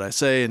stupid shit that I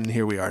say, and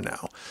here we are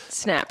now.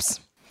 Snaps.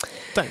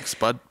 Thanks,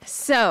 bud.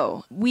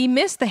 So, we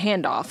missed the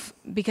handoff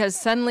because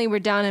suddenly we're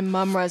down in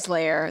Mumra's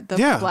lair, the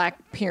Black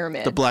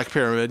Pyramid. The Black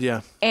Pyramid, yeah.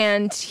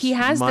 And he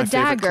has the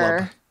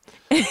dagger.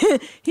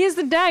 He has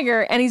the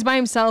dagger, and he's by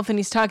himself, and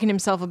he's talking to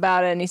himself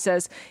about it, and he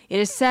says,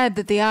 "It is said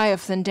that the Eye of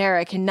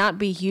Thundera cannot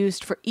be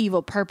used for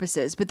evil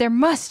purposes, but there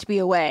must be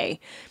a way."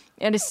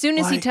 And as soon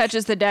as he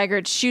touches the dagger,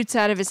 it shoots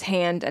out of his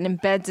hand and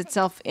embeds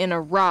itself in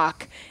a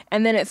rock.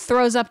 And then it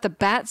throws up the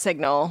bat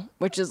signal,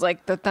 which is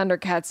like the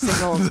Thundercats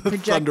signal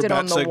projected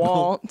on the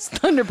wall. It's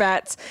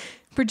Thunderbats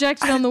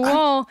projected on the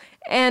wall.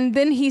 And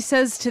then he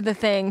says to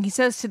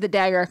the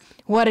dagger,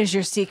 "What is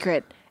your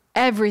secret?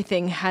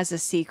 Everything has a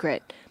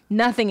secret.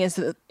 Nothing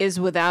is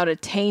without a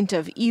taint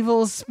of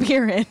evil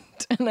spirit."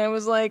 And I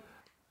was like,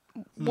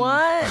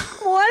 what?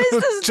 What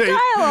is this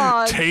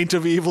dialogue? Taint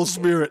of evil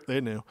spirit. They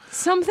knew.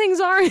 Some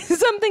things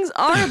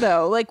are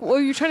though. Like, well,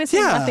 you're trying to say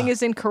nothing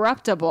is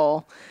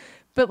incorruptible,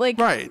 but like,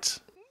 right.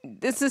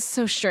 This is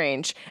so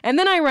strange. And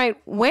then I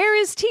write, where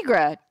is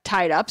Tigra?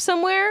 Tied up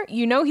somewhere?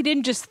 He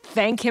didn't just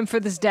thank him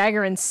for this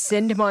dagger and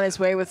send him on his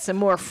way with some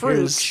more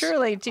fruit.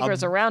 Surely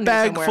Tigra's around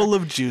here somewhere. Bag full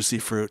of juicy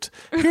fruit.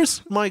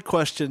 Here's my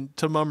question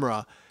to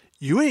Mumra.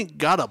 You ain't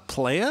got a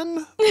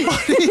plan?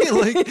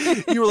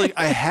 You were like,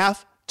 I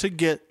have to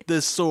get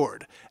this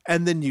sword,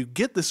 and then you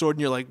get the sword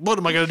and you're like, what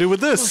am I gonna do with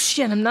this? Oh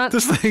shit,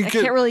 I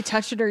can't really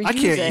touch it or use it. I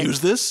can't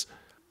use this.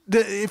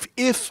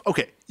 If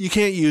okay, you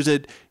can't use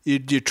it,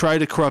 you try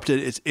to corrupt it,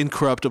 it's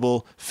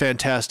incorruptible,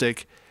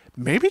 fantastic,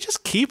 maybe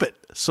just keep it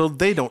so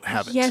they don't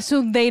have it. Yeah,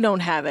 so they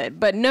don't have it.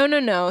 But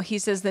no, he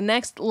says the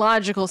next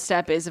logical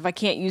step is if I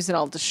can't use it,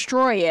 I'll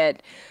destroy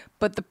it.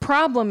 But the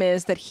problem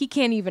is that he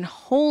can't even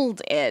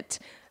hold it.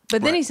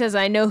 But then he says,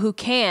 I know who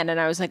can, and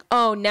I was like,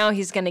 oh, now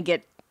he's gonna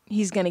get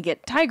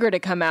Tigra to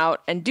come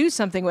out and do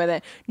something with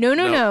it.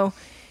 No.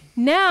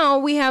 Now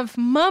we have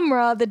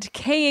Mumra, the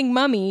decaying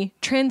mummy,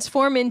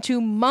 transform into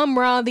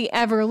Mumra, the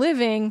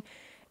ever-living.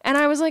 And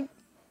I was like,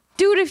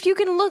 dude, if you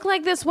can look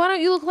like this, why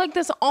don't you look like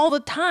this all the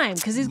time?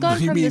 Because he's gone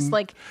from this,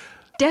 like,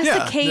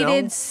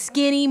 desiccated,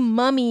 skinny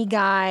mummy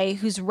guy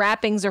whose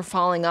wrappings are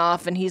falling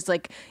off and he's,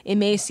 like,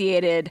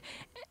 emaciated.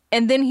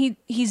 And then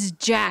he's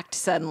jacked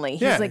suddenly.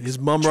 He's, like, he's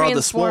Mumra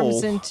the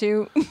Swole. Transforms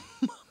into...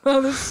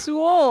 the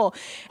Swole.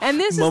 And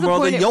this is the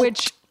point at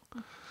which...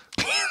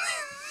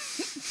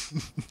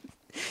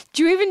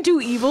 Do you even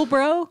do evil,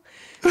 bro?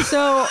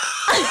 So...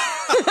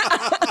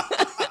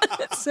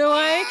 So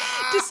I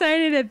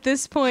decided at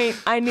this point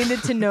I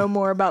needed to know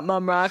more about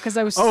Mumra because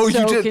I was so confused.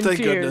 Oh, you did, thank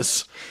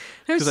goodness.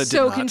 I was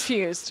so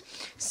confused.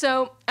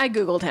 So I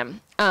Googled him.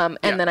 And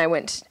then I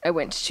went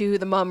to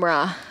the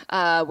Mumra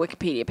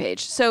Wikipedia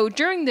page. So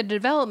during the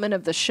development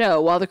of the show,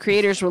 while the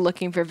creators were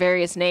looking for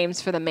various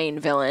names for the main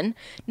villain,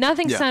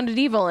 nothing sounded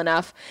evil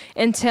enough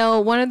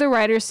until one of the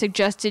writers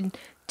suggested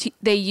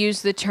they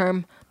use the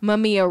term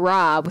Mummy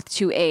Ra with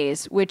 2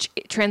 A's, which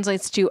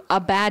translates to a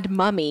bad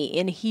mummy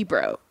in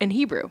Hebrew.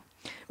 It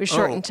was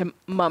shortened to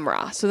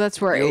Mumra. So that's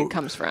where it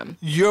comes from.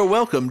 You're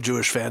welcome,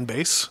 Jewish fan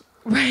base.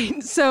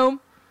 Right. So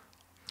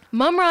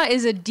Mumra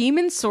is a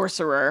demon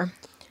sorcerer.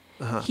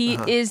 He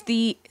is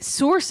the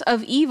source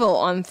of evil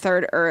on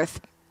Third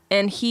Earth,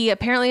 and he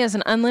apparently has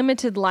an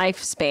unlimited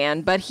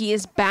lifespan, but he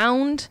is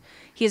bound.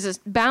 He is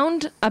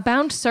a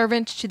bound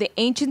servant to the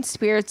ancient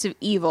spirits of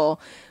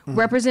evil,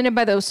 represented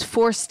by those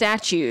 4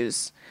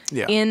 statues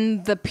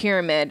in the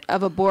pyramid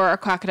of a boar, a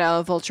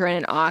crocodile, a vulture, and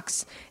an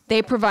ox.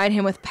 They provide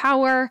him with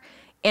power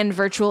and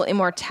virtual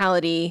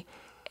immortality.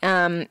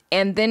 And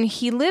then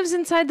he lives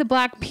inside the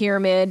Black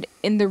Pyramid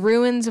in the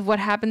ruins of what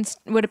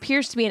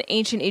appears to be an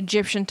ancient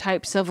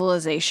Egyptian-type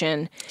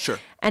civilization. Sure.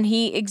 And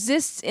he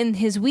exists in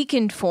his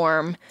weakened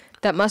form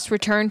that must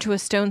return to a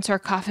stone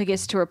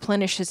sarcophagus to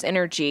replenish his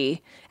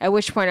energy. At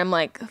which point I'm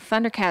like,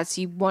 Thundercats,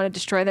 you want to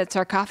destroy that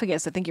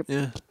sarcophagus. I think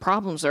your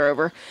problems are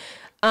over.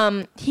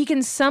 He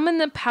can summon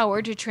the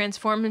power to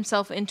transform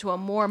himself into a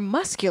more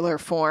muscular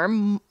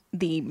form,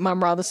 the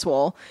Mum-Ra the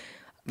Swole.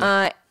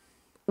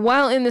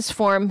 While in this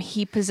form,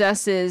 he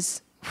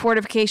possesses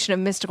fortification of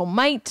mystical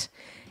might,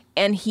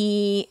 and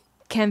he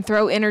can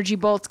throw energy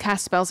bolts,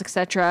 cast spells,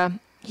 etc.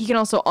 He can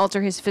also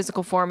alter his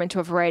physical form into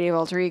a variety of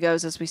alter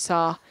egos, as we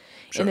saw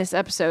in this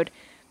episode.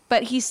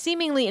 But he's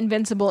seemingly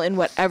invincible in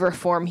whatever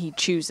form he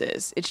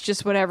chooses. It's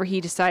just whatever he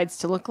decides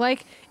to look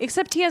like,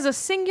 except he has a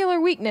singular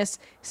weakness.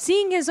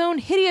 Seeing his own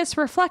hideous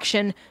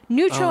reflection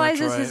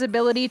neutralizes his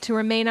ability to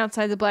remain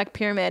outside the Black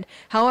Pyramid.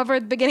 However,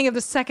 at the beginning of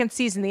the second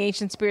season, the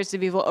ancient spirits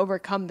of evil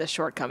overcome this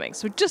shortcoming.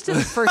 So just in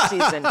the first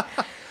season.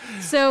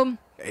 So...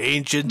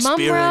 Ancient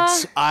Mum-Ra,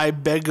 spirits, I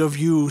beg of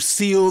you,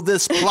 seal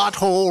this plot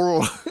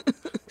hole.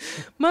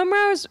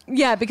 Mum-Ra's,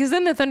 yeah, because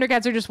then the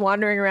Thundercats are just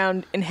wandering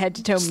around in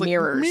head-to-toe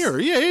mirrors.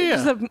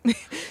 Yeah.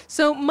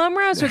 So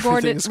Mum-Ra's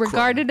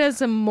regarded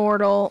as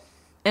immortal,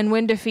 and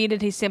when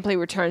defeated, he simply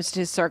returns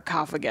to his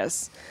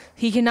sarcophagus.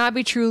 He cannot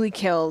be truly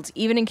killed.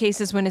 Even in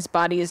cases when his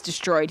body is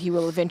destroyed, he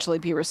will eventually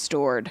be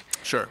restored.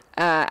 Sure.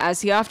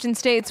 As he often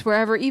states,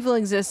 wherever evil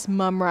exists,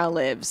 Mum-Ra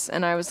lives.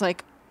 And I was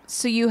like,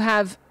 so you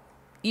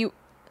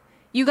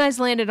guys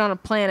landed on a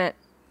planet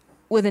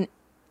with an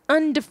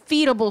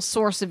undefeatable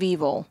source of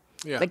evil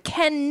that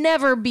can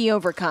never be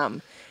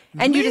overcome.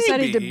 And you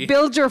decided to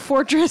build your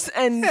fortress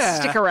and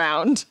stick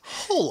around.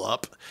 Hold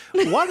up.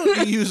 Why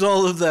don't you use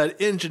all of that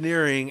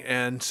engineering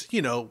and,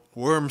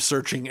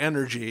 worm-searching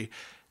energy?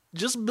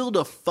 Just build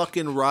a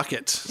fucking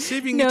rocket. See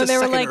if you can get to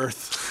second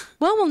Earth.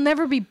 Well, we'll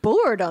never be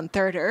bored on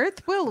third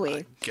Earth, will we?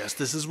 I guess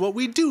this is what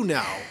we do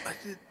now.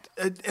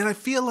 And I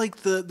feel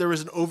like there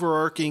was an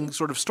overarching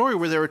sort of story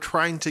where they were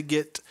trying to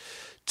get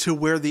to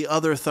where the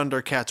other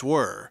Thundercats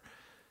were.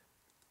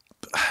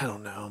 I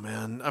don't know,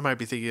 man. I might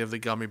be thinking of the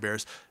Gummy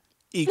Bears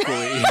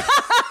equally.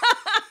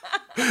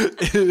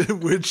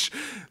 Which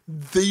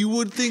you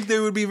would think they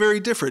would be very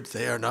different.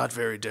 They are not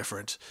very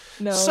different.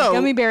 No,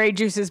 gummy berry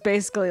juice is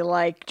basically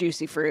like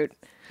juicy fruit.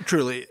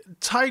 Truly.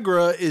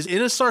 Tigra is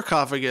in a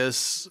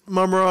sarcophagus.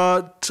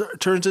 Mum-Ra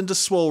turns into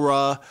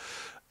Swole-Ra.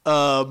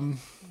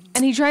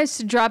 And he tries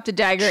to drop the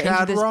dagger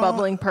into this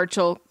bubbling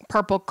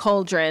purple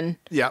cauldron.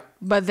 Yeah.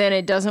 But then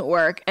it doesn't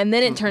work. And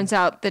then it turns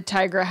out that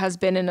Tigra has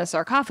been in a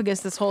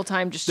sarcophagus this whole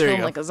time, just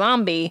chilling like a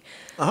zombie.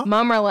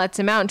 Mum-Ra lets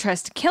him out and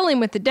tries to kill him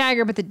with the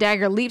dagger, but the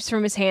dagger leaps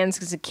from his hands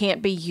because it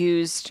can't be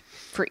used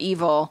for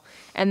evil.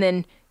 And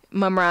then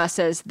Mum-Ra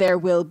says, there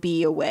will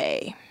be a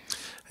way.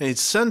 And he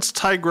sends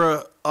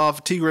Tigra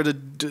off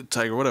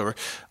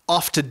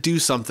to do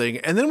something.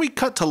 And then we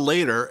cut to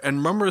later,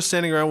 and Mum-Ra is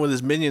standing around with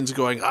his minions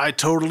going, I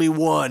totally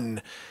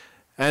won.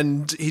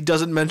 And he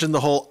doesn't mention the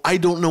whole, I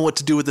don't know what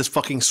to do with this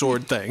fucking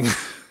sword thing.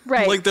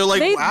 Right. Like, they're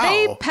like,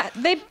 wow.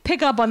 They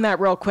pick up on that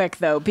real quick,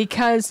 though,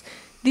 because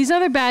these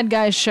other bad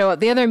guys show up,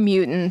 the other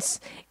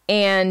mutants,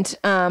 and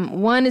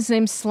one is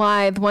named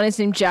Slithe, one is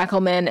named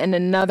Jackalman, and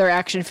another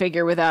action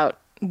figure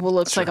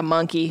looks like a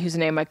monkey whose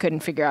name I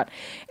couldn't figure out.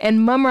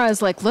 And Mum-Ra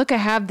is like, look, I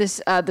have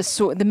this,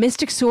 the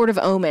Mystic Sword of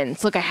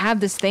Omens. Look, I have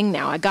this thing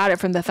now. I got it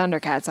from the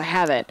Thundercats. I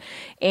have it.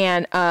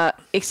 And,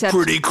 except...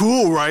 Pretty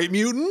cool, right,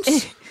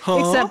 mutants? Huh?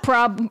 Except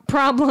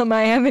problem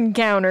I have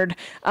encountered.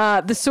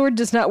 The sword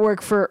does not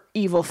work for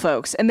evil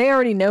folks. And they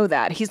already know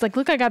that. He's like,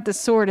 look, I got this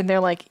sword. And they're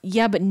like,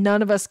 yeah, but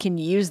none of us can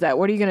use that.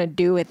 What are you going to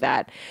do with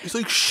that? He's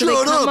like,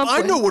 shut up.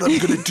 I know what I'm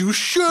going to do.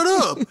 Shut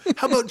up.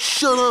 How about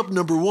shut up,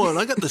 number one?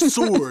 I got the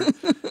sword.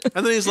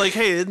 And then he's like,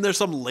 hey, isn't there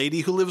some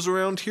lady who lives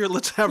around here?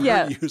 Let's have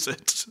her use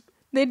it.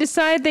 They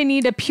decide they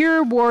need a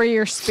pure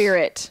warrior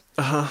spirit.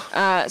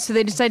 So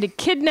they decide to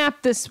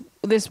kidnap this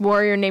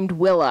warrior named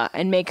Willa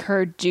and make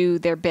her do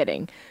their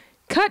bidding.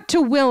 Cut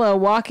to Willa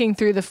walking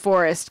through the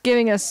forest,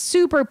 giving us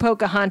super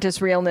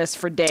Pocahontas realness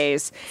for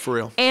days. For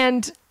real.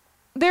 And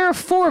there are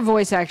 4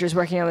 voice actors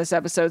working on this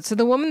episode. So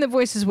the woman that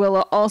voices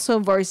Willa also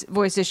voices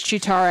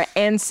Chitara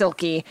and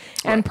Silky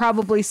and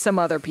probably some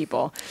other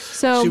people.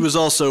 So she was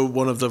also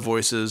one of the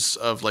voices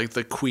of like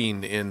the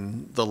queen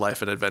in The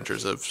Life and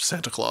Adventures of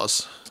Santa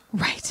Claus.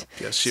 Right.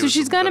 Yes, so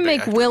she's got to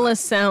make Willa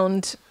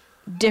sound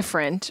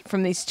different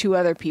from these 2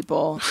 other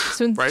people.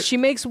 So she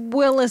makes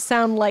Willa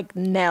sound like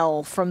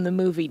Nell from the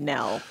movie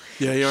Nell.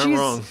 Yeah, you aren't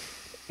wrong.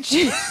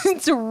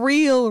 It's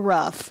real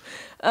rough.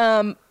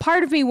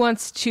 Part of me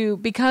wants to,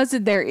 because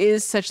there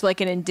is such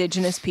like an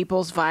indigenous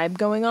people's vibe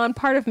going on,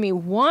 part of me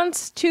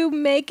wants to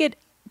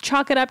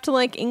chalk it up to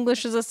like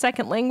English as a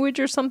second language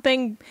or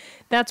something.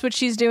 That's what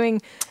she's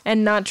doing,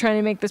 and not trying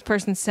to make this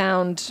person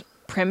sound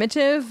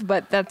primitive,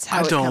 but that's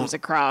how it comes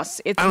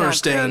across. It's I don't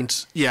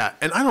understand. Great. Yeah,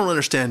 and I don't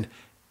understand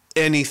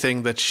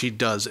anything that she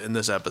does in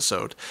this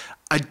episode.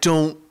 I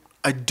don't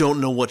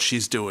know what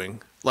she's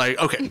doing. Like,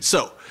 okay,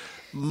 so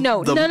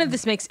none of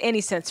this makes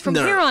any sense. From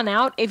here on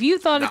out, if you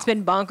thought it's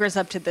been bonkers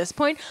up to this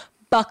point,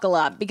 buckle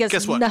up because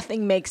Guess what?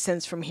 nothing makes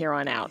sense from here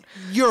on out.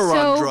 You're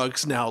on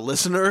drugs now,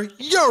 listener.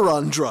 You're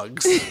on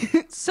drugs.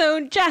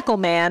 So Jackal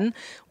Man,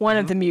 one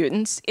of the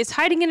mutants, is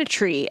hiding in a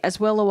tree as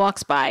Willow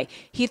walks by.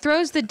 He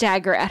throws the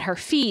dagger at her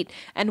feet,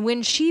 and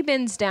when she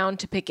bends down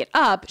to pick it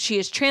up, she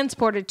is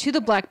transported to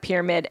the Black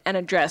Pyramid and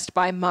addressed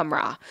by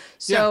Mum-Ra.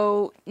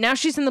 So now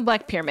she's in the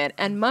Black Pyramid,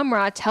 and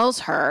Mum-Ra tells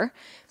her,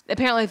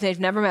 apparently they've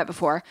never met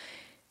before,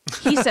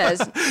 he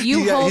says,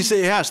 he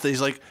asked,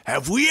 he's like,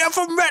 have we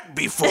ever met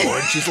before?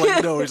 And she's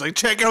like, no. He's like,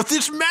 check out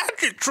this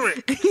magic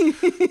trick.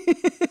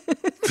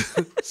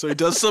 So he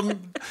does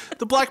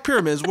the Black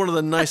Pyramid is one of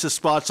the nicest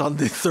spots on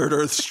the Third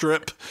Earth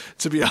strip,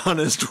 to be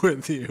honest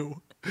with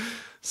you.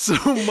 So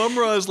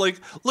Mum-Ra is like,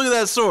 look at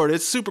that sword.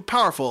 It's super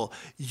powerful.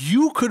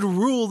 You could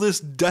rule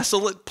this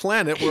desolate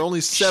planet where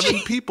only 7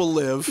 people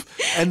live,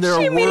 and there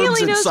are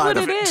worms inside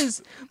of it.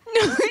 Is.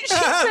 No, she says,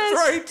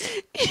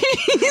 right.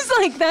 He's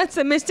like, that's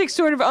the mystic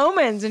sword of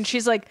omens. And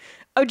she's like,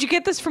 oh, did you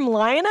get this from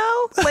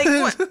Lion-O? Like,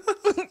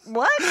 what?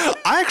 What?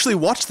 I actually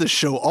watch this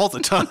show all the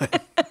time.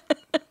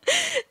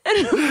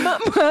 And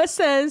Mum-Ra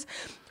says,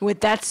 with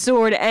that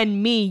sword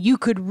and me, you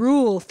could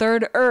rule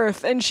Third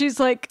Earth. And she's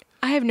like,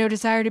 I have no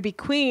desire to be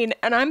queen.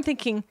 And I'm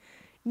thinking,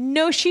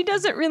 no, she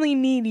doesn't really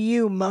need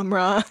you,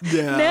 Mum-Ra.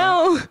 Yeah.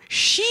 Now,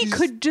 she's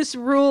could just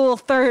rule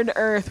Third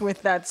Earth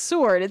with that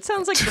sword. It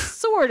sounds like the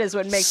sword is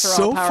what makes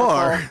her all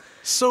powerful.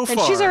 So far.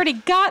 And she's already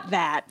got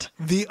that.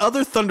 The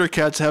other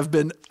Thundercats have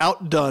been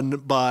outdone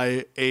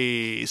by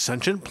a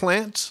sentient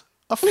plant,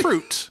 a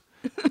fruit,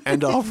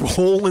 and a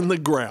hole in the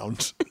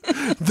ground.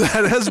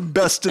 That has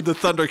bested the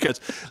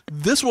Thundercats.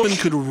 This one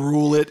could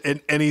rule it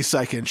in any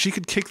second. She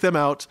could kick them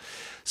out.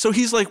 So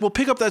he's like, well,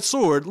 pick up that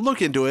sword, look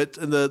into it,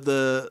 and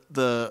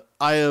the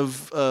Eye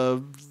of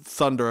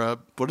Thundera,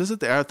 what is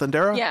it, the Eye of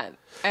Thundera? Yeah,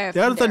 the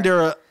Eye of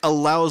Thundera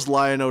allows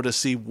Lion-O to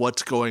see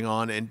what's going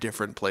on in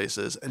different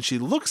places, and she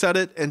looks at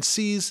it and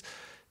sees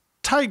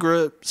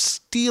Tigra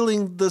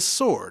stealing the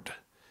sword.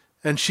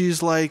 And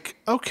she's like,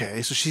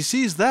 okay, so she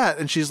sees that,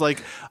 and she's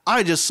like,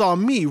 I just saw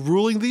me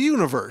ruling the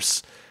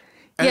universe.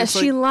 And yeah,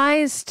 she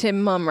lies to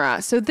Mum-Ra.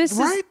 So this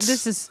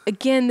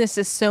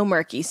is so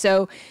murky.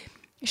 So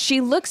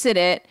she looks at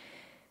it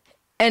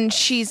and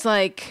she's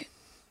like,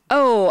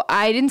 oh,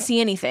 I didn't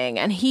see anything.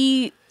 And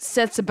he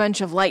sets a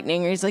bunch of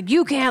lightning. Or he's like,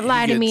 you can't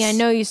lie to me. I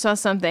know you saw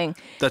something.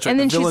 That's right. And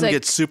then the villain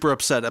gets super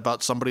upset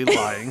about somebody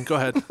lying. Go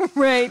ahead.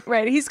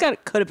 Right. He's got a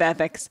code of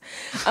ethics.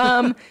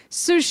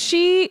 So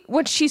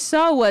what she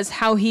saw was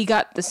how he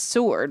got the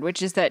sword,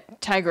 which is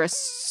that Tigra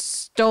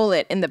stole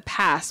it in the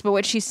past. But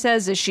what she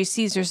says is she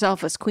sees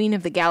herself as queen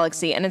of the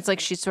galaxy. And it's like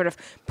she's sort of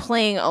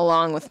playing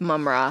along with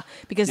Mum-Ra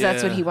because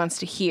that's what he wants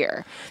to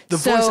hear. The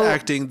voice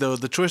acting, though,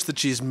 the choice that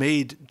she's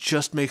made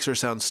just makes her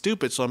sound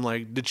stupid. So I'm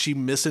like, did she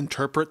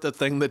misinterpret the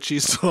thing that she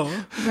saw?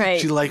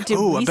 Right. She's like,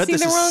 oh, I bet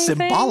this is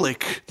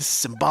symbolic. Thing? This is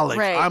symbolic.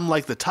 Right. I'm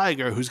like the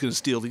tiger who's going to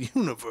steal the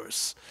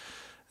universe.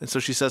 And so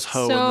she says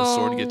ho, and the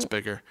sword gets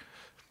bigger.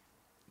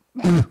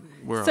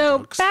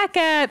 So back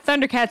at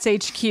Thundercats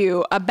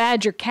HQ, a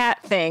badger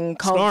cat thing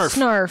called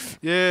Snarf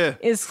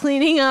is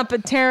cleaning up a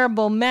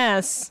terrible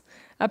mess.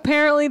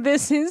 Apparently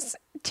this is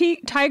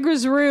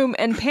Tigra's room,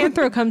 and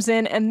Panthro comes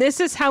in, and this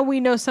is how we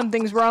know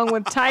something's wrong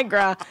with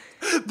Tigra.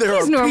 There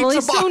are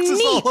pizza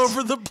boxes all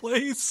over the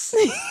place.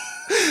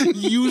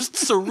 Used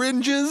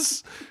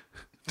syringes.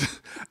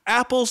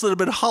 Apples that have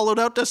been hollowed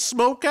out to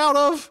smoke out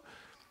of.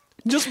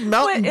 Just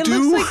Mountain Dew. It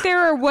looks like there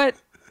are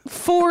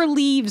 4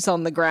 leaves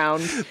on the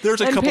ground.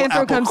 There's a couple Panthro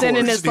apple comes in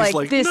and is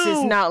like, this no.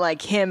 is not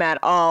like him at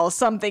all.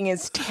 Something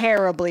is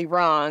terribly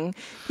wrong.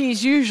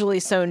 He's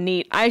usually so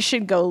neat. I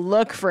should go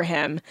look for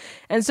him.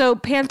 And so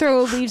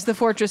Panthro leaves the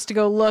fortress to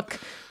go look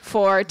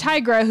for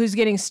Tigra, who's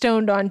getting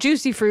stoned on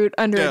juicy fruit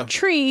under a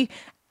tree.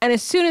 And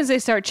as soon as they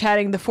start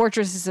chatting, the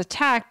fortress is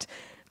attacked.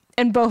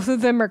 And both of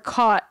them are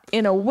caught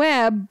in a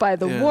web by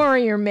the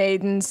warrior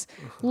maidens.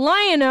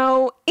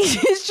 Lion-O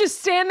is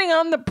just standing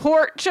on the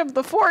porch of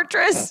the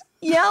fortress,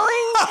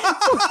 yelling.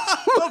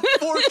 The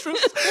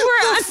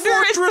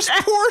fortress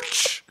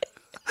porch.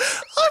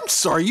 I'm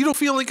sorry, you don't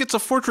feel like it's a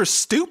fortress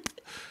stoop?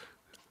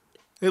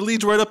 It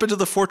leads right up into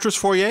the fortress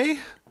foyer?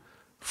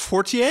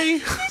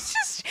 Fortier?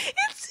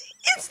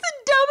 It's the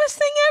dumbest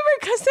thing ever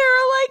because there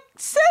are like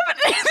 7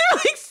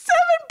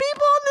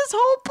 people on this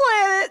whole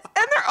planet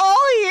and they're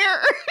all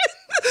here.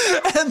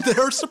 And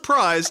they're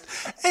surprised.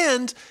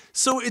 And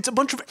so it's a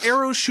bunch of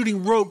arrows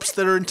shooting ropes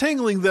that are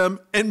entangling them,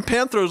 and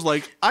Panthro's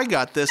like, I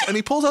got this. And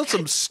he pulls out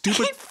some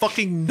stupid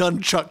fucking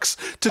nunchucks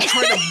to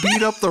try to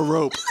beat up the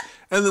rope.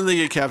 And then they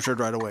get captured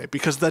right away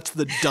because that's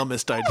the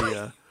dumbest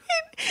idea.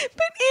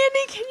 But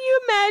Andy, can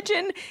you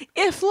imagine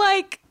if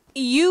like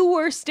you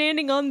were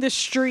standing on the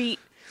street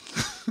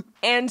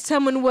and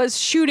someone was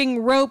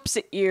shooting ropes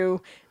at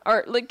you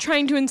or like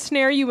trying to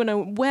ensnare you in a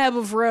web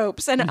of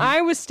ropes, and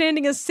I was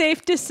standing a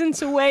safe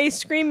distance away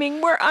screaming,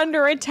 we're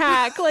under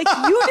attack. Like,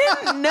 you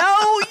didn't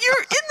know.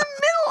 You're in the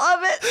middle of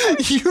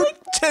it. You're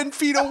 10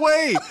 feet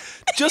away,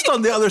 just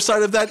on the other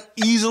side of that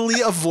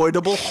easily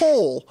avoidable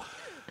hole.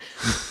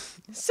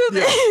 So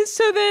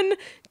then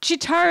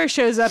Chitara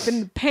shows up in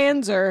the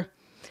Panzer,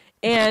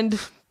 And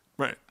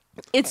Right.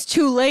 it's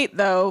too late,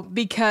 though,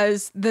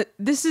 because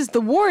this is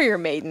the warrior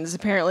maidens,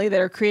 apparently, that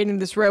are creating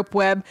this rope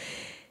web.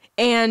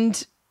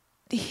 And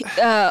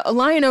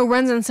Lion-O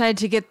runs inside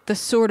to get the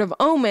Sword of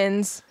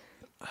Omens,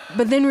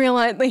 but then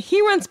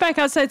he runs back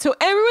outside. So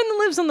everyone that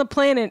lives on the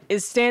planet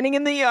is standing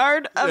in the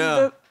yard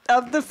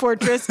of the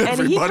fortress. And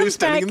Everybody's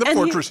standing in the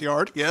fortress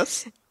yard,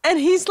 yes. And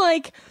he's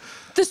like,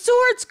 the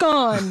sword's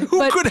gone.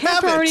 Who could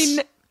have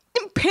it?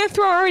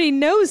 Panthro already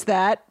knows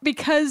that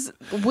because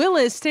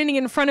Willa is standing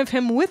in front of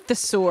him with the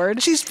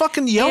sword. She's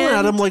fucking yelling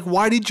at him like,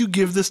 why did you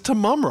give this to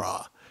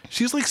Mum-Ra?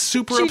 She's like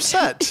super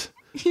upset.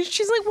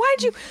 She's like,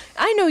 why'd you...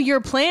 I know your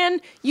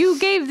plan. You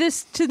gave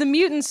this to the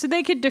mutants so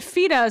they could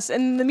defeat us.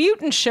 And the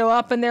mutants show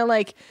up and they're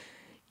like,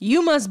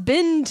 you must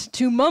bend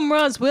to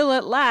Mum-Ra's will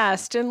at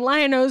last. And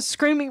Lion-O's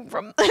screaming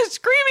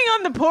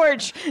on the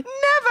porch,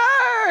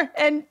 never!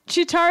 And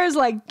Chitara's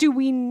like, do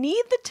we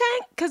need the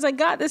tank? Because I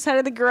got this out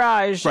of the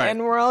garage. Right.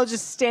 And we're all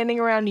just standing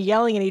around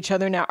yelling at each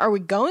other now. Are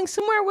we going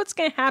somewhere? What's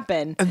going to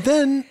happen? And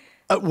then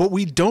what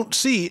we don't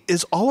see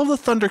is all of the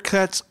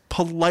Thundercats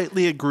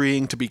politely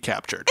agreeing to be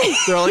captured.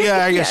 They're like,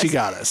 yeah, I guess you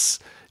got us.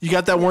 You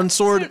got that one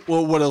sword?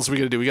 Well, what else are we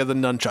going to do? We got the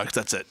nunchucks.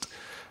 That's it.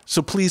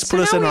 So please put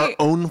us in our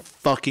own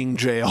fucking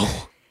jail.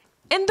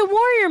 And the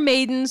warrior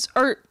maidens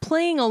are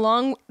playing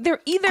along. Are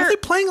they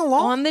playing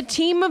along on the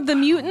team of the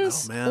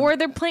mutants, or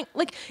they're playing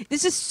like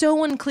this is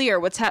so unclear.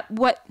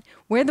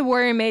 Where the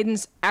warrior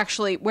maidens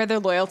actually where their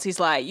loyalties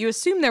lie. You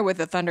assume they're with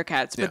the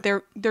Thundercats, but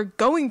they're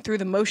going through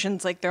the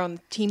motions like they're on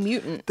Team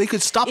Mutant. They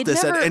could stop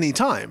this at any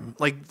time.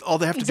 Like all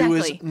they have to do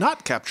is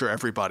not capture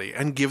everybody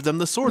and give them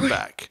the sword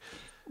back.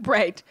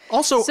 Right.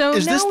 Also,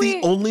 is this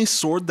the only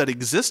sword that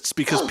exists?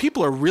 Because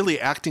people are really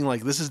acting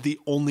like this is the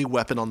only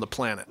weapon on the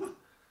planet.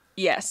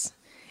 Yes.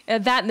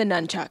 That and the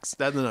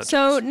nunchucks.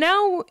 So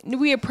now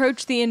we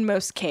approach the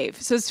inmost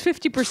cave. So it's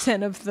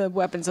 50% of the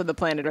weapons of the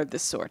planet are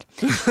this sword.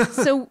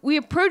 So we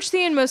approach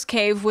the inmost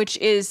cave, which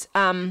is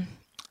a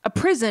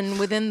prison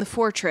within the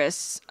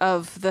fortress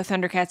of the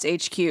Thundercats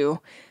HQ.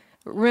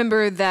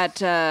 Remember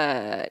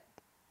that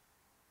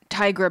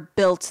Tigra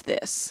built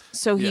this.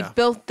 So he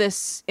built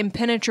this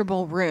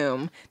impenetrable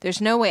room. There's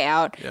no way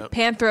out. Yep.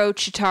 Panthro,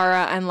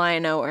 Chitara, and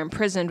Lion-O are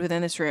imprisoned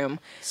within this room.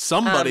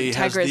 Somebody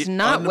has the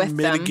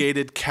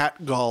unmitigated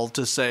cat gall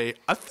to say,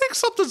 I think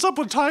something's up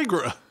with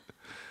Tigra.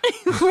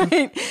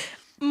 Right.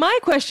 My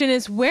question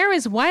is, where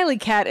is Wily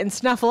Cat and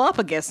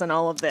Snuffleupagus in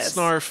all of this?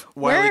 Snarf,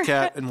 Wily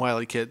Cat, and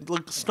Wily Kid.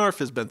 Look, Snarf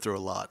has been through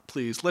a lot.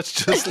 Please, let's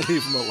just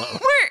leave him alone.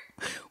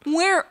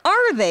 Where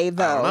are they,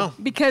 though? I don't know.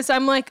 Because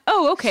I'm like,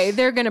 oh, okay,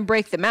 they're going to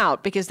break them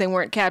out because they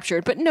weren't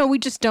captured. But no, we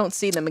just don't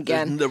see them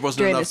again. There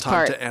wasn't enough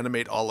time to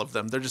animate all of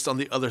them. They're just on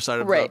the other side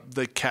of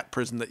the cat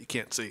prison that you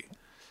can't see.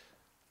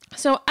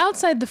 So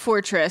outside the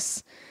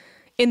fortress,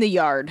 in the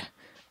yard,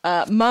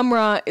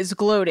 Mum-Ra is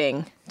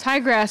gloating.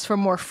 Tigra asks for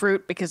more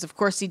fruit because, of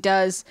course, he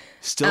does.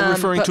 Still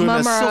referring to him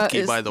as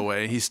Silky, by the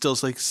way. He's still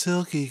like,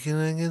 Silky, can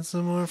I get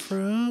some more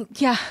fruit?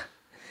 Yeah.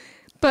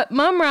 But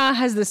Mum-Ra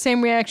has the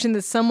same reaction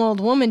that some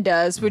old woman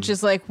does, which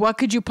is like, what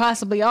could you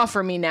possibly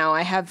offer me now?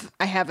 I have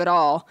it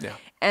all. Yeah.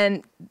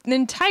 And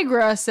then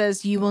Tigra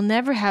says, you will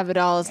never have it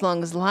all as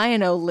long as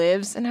Lion-O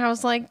lives. And I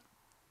was like,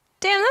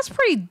 damn, that's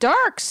pretty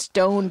dark,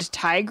 stoned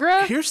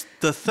Tigra. Here's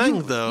the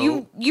thing,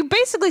 though. You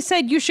basically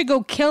said you should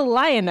go kill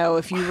Lion-O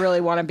if you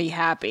really want to be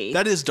happy.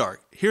 That is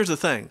dark. Here's the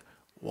thing.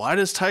 Why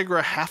does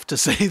Tigra have to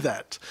say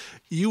that?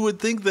 You would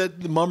think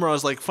that Mum-Ra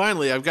is like,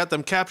 finally, I've got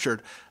them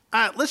captured.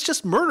 Let's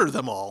just murder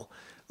them all.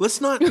 Let's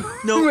not.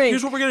 No, right.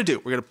 Here's what we're going to do.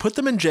 We're going to put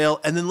them in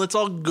jail, and then let's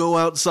all go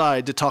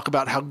outside to talk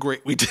about how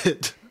great we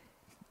did.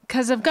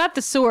 Because I've got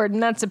the sword,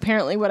 and that's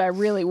apparently what I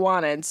really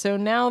wanted. So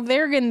now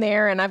they're in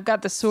there, and I've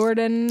got the sword,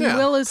 and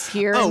Will is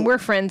here, and we're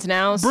friends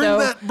now.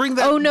 Bring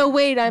that. Oh, no,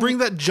 wait. Bring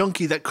that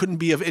junkie that couldn't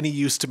be of any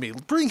use to me.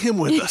 Bring him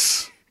with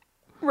us.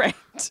 Right.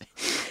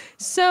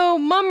 So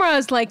Mum-Ra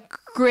is like,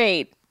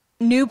 great.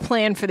 New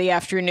plan for the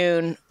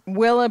afternoon.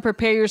 Willa,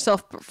 prepare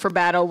yourself for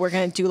battle. We're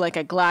going to do like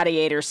a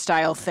gladiator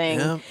style thing.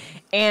 Yeah.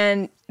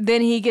 And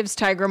then he gives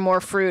Tigra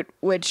more fruit,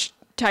 which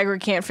Tigra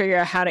can't figure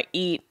out how to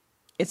eat.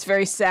 It's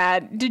very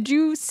sad. Did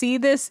you see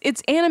this?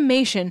 It's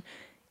animation.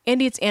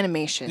 Andy, it's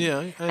animation. Yeah,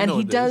 I know and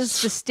he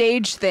does the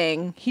stage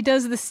thing. He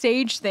does the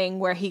stage thing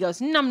where he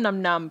goes num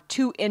num num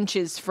 2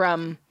 inches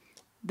from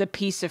the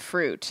piece of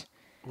fruit.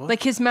 What?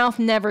 Like his mouth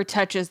never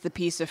touches the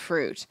piece of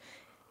fruit.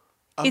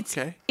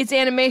 Okay. It's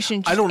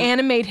animation. Just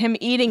animate him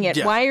eating it.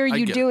 Yeah, why are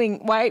you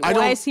doing? Why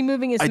is he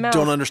moving his mouth? I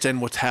don't understand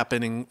what's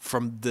happening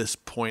from this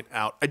point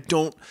out.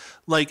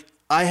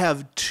 I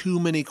have too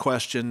many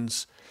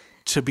questions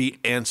to be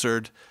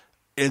answered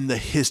in the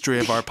history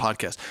of our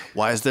podcast.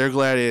 Why is there a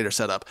gladiator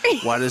set up?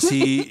 Why does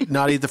he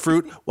not eat the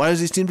fruit? Why does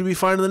he seem to be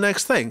finding the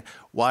next thing?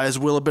 Why has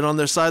Willa been on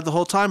their side the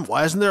whole time?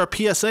 Why isn't there a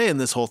PSA in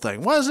this whole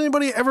thing? Why is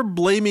anybody ever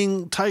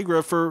blaming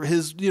Tigra for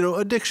his,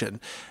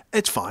 addiction?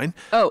 It's fine.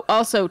 Oh,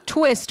 also,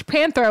 twist.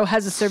 Panthro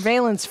has a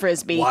surveillance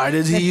frisbee. Why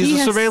did he use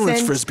a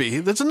surveillance frisbee?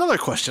 That's another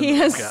question. He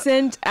has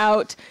sent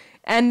out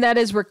and that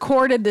has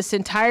recorded this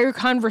entire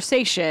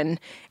conversation.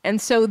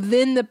 And so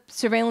then the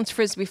surveillance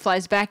frisbee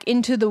flies back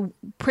into the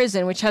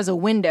prison, which has a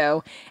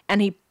window,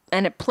 and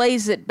it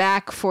plays it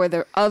back for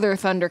the other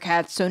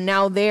Thundercats. So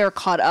now they're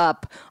caught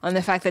up on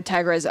the fact that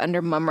Tigra is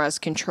under Mumm-Ra's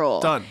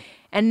control. Done.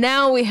 And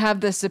now we have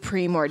the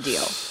supreme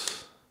ordeal.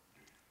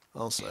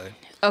 I'll say.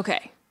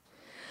 Okay,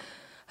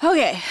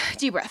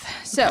 deep breath.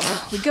 So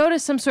we go to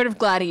some sort of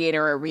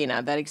gladiator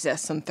arena that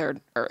exists on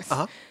Third Earth.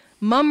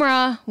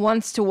 Mumm-Ra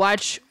wants to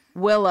watch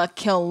Willa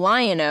kill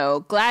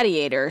Lion-O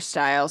gladiator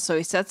style, so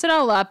he sets it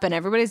all up, and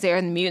everybody's there,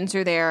 and the mutants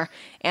are there,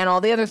 and all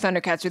the other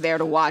Thundercats are there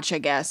to watch, I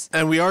guess.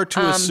 And we are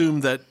to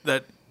assume that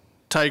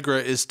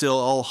Tigra is still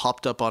all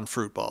hopped up on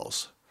fruit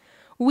balls.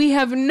 We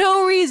have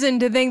no reason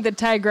to think that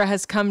Tigra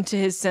has come to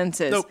his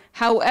senses. Nope.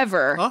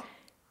 However,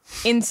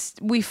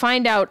 we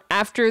find out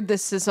after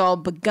this is all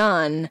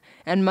begun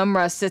and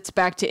Mumm-Ra sits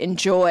back to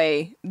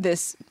enjoy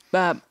this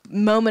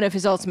moment of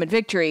his ultimate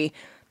victory,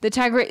 the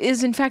Tigra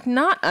is in fact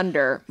not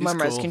under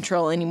Mumm-Ra's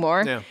control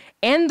anymore. Yeah.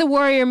 And the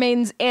Warrior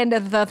Maidens and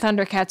the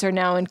Thundercats are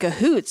now in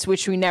cahoots,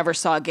 which we never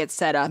saw get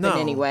set up in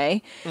any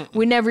way.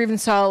 We never even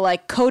saw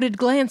like coded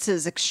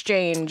glances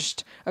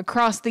exchanged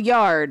across the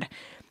yard.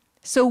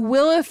 So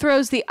Willa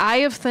throws the Eye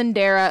of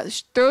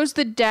Thundera, throws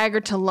the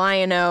dagger to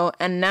Lion-O,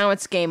 and now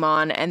it's game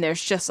on, and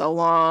there's just a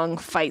long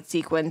fight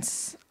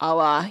sequence a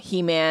la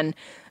He-Man,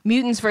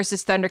 mutants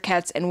versus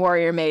Thundercats and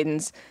Warrior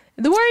Maidens.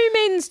 The Warrior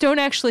Maidens don't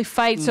actually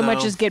fight so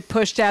much as get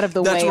pushed out of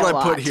the way a lot. That's what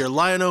I put here.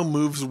 Lion-O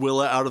moves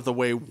Willa out of the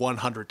way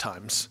 100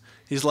 times.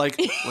 He's like,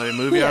 let me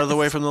move you out of the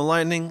way from the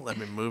lightning. Let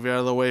me move you out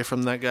of the way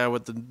from that guy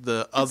with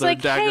the other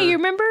like, dagger. Hey, you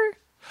remember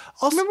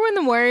when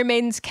the Warrior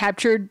Maidens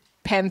captured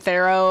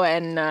Panthero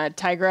and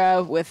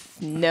Tigra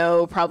with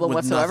no problem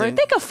whatsoever? Nothing.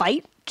 They could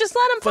fight. Just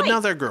let them fight. But now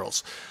they're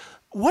girls.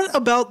 What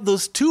about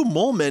those two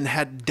mole men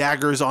had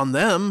daggers on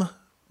them?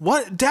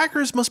 What?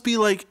 Daggers must be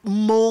like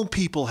mole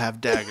people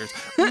have daggers.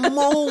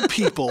 Mole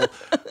people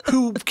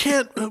who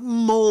can't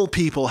mole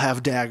people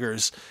have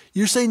daggers.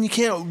 You're saying you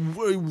can't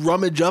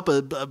rummage up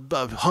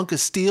a hunk of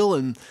steel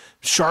and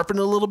sharpen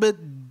it a little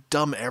bit?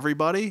 Dumb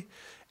everybody.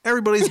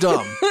 Everybody's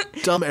dumb.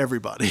 Dumb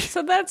everybody.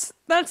 So that's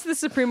the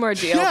supreme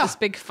ordeal, Yeah. this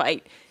big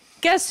fight.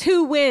 Guess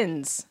who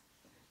wins?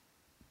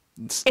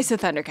 It's the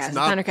Thundercats. The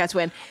Thundercats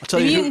win. I'll tell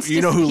you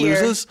who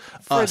loses?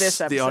 For Us,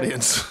 this episode. the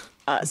audience.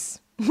 Us.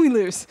 We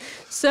lose.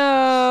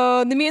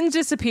 So the mutants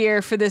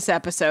disappear for this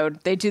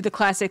episode. They do the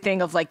classic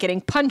thing of like getting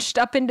punched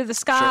up into the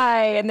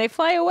sky and they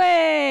fly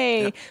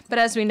away. Yep. But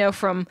as we know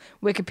from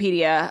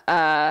Wikipedia,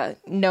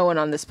 no one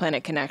on this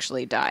planet can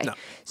actually die. No.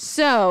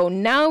 So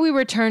now we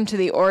return to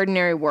the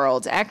ordinary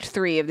world, Act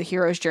 3 of the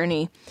hero's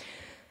journey.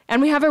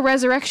 And we have a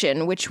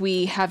resurrection, which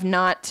we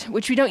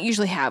don't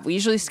usually have. We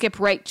usually skip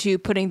right to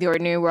putting the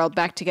ordinary world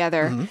back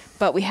together.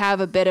 But we have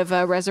a bit of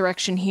a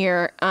resurrection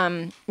here,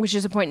 which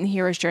is a point in the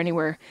hero's journey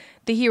where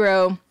the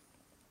hero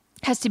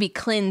has to be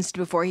cleansed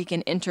before he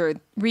can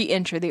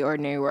re-enter the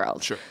ordinary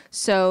world. Sure.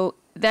 So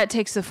that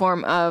takes the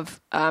form of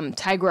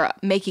Tigra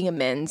making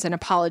amends and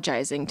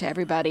apologizing to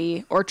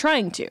everybody, or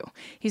trying to.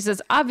 He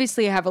says,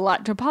 obviously I have a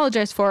lot to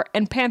apologize for,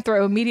 and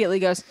Panthro immediately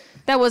goes,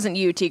 that wasn't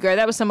you, Tigra,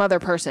 that was some other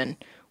person.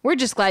 We're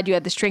just glad you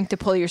had the strength to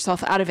pull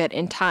yourself out of it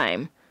in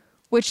time.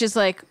 Which is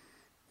like,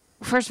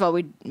 first of all,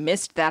 we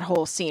missed that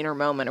whole scene or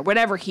moment or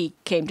whatever he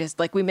came to,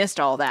 like we missed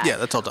all that. Yeah,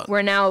 that's all done.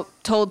 We're now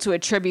told to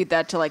attribute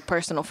that to like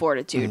personal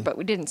fortitude, but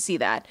we didn't see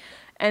that.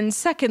 And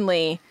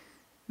secondly,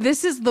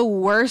 this is the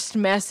worst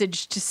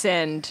message to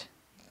send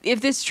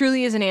if this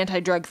truly is an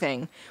anti-drug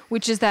thing,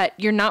 which is that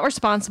you're not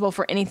responsible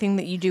for anything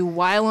that you do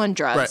while on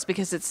drugs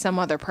because it's some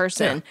other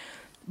person. Yeah.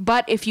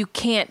 But if you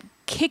can't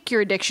kick your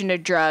addiction to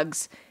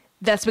drugs,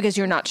 that's because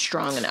you're not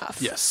strong enough.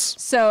 Yes.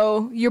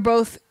 So you're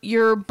both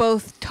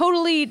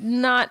totally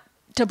not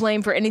to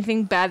blame for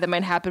anything bad that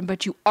might happen,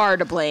 but you are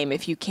to blame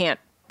if you can't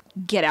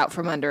get out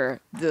from under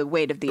the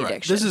weight of the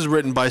addiction. This is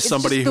written by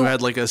somebody who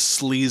had like a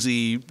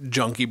sleazy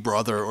junkie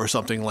brother or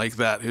something like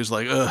that, who's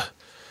like,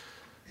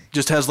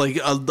 just has like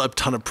a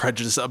ton of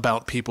prejudice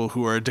about people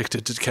who are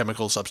addicted to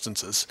chemical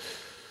substances.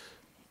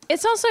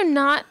 It's also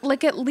not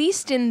like, at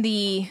least in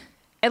the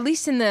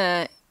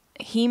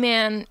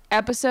He-Man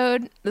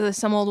episode, the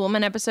Some Old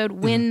Woman episode,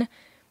 when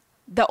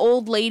the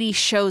old lady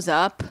shows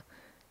up,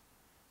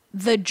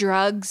 the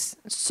drugs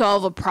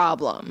solve a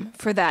problem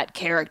for that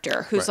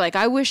character who's like,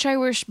 I wish I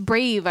were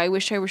brave. I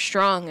wish I were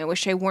strong. I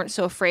wish I weren't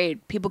so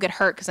afraid. People get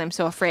hurt because I'm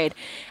so afraid.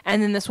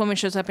 And then this woman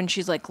shows up and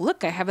she's like,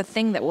 look, I have a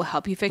thing that will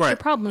help you fix your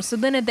problems. So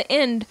then at the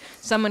end,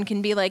 someone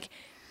can be like,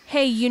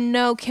 hey,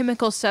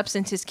 chemical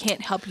substances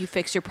can't help you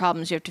fix your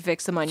problems. You have to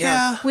fix them on your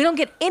own. We don't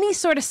get any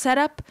sort of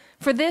setup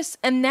for this.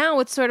 And now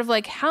it's sort of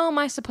like, how am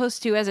I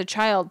supposed to, as a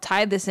child,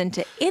 tie this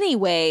into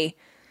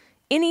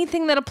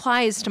anything that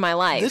applies to my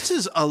life? This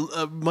is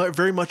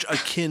very much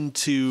akin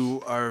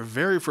to our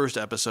very first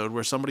episode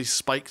where somebody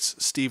spikes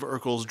Steve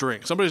Urkel's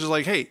drink. Somebody's just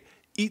like, hey,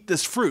 eat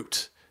this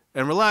fruit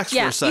and relax for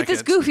a second. Eat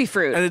this goofy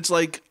fruit. And it's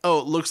like,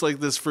 oh, it looks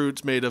like this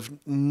fruit's made of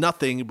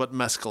nothing but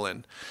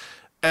mescaline.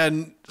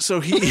 And so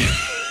he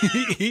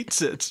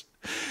eats it.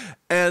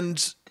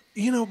 And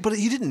But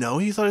he didn't know.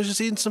 He thought he was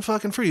just eating some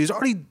fucking fruit. He was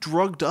already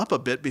drugged up a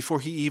bit before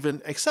he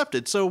even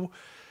accepted. So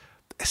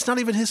it's not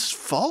even his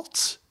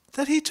fault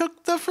that he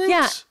took the fruit.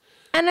 Yeah.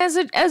 And as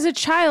a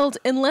child,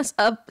 unless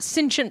a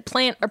sentient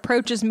plant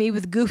approaches me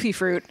with goofy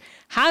fruit,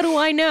 how do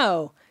I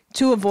know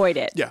to avoid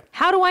it? Yeah.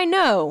 How do I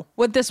know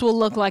what this will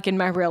look like in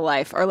my real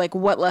life, or like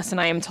what lesson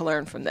I am to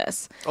learn from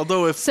this?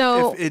 Although if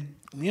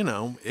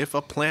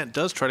a plant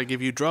does try to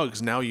give you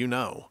drugs, now you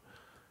know.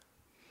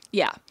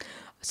 Yeah.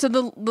 So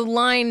the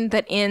line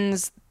that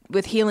ends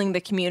with healing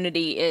the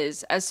community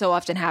is, as so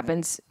often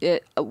happens,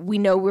 we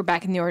know we're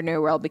back in the ordinary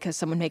world because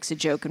someone makes a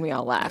joke and we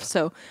all laugh. Yeah.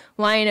 So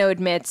Lion-O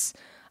admits,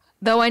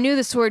 though I knew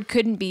the sword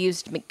couldn't be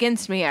used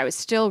against me, I was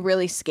still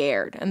really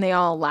scared. And they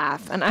all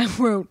laugh. And I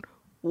wrote,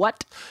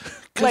 what?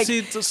 Because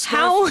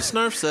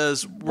Snarf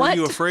says, were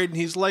you afraid? And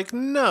he's like,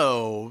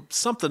 no,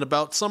 something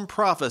about some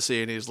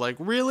prophecy. And he's like,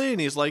 really?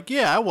 And he's like,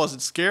 yeah, I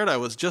wasn't scared. I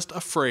was just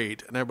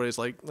afraid. And everybody's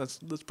like, that's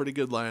pretty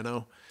good,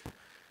 Lion-O.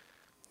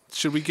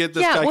 Should we get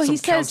this guy some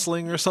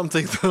counseling or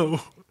something, though?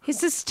 He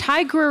says,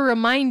 Tigra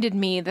reminded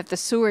me that the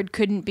sword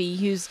couldn't be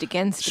used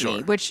against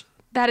me, which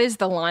that is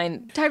the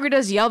line. Tigra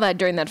does yell that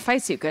during that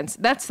fight sequence.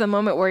 That's the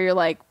moment where you're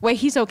like, wait,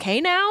 he's okay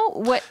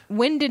now?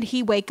 When did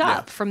he wake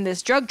up from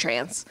this drug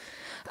trance?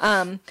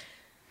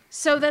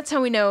 So that's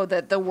how we know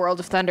that the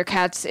world of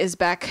Thundercats is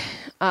back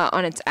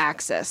on its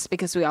axis,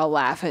 because we all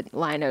laugh at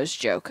Lion-O's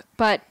joke.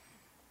 But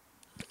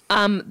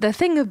the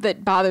thing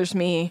that bothers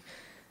me,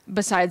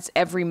 besides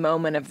every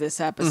moment of this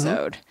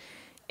episode,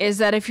 is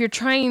that if you're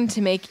trying to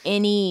make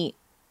any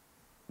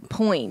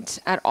point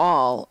at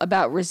all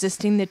about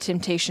resisting the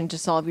temptation to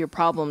solve your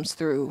problems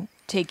through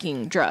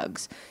taking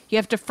drugs, you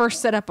have to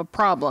first set up a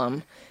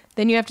problem,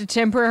 then you have to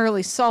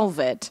temporarily solve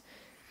it,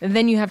 and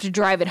then you have to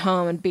drive it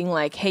home and being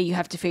like, hey, you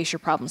have to face your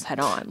problems head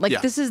on.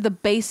 This is the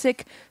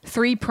basic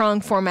three-prong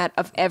format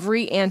of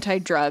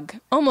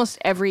almost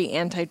every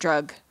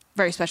anti-drug,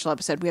 very special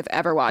episode we have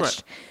ever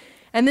watched. Right.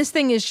 And this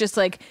thing is just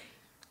like,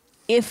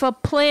 if a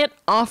plant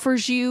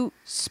offers you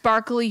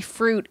sparkly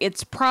fruit,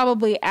 it's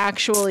probably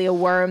actually a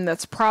worm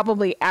that's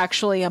probably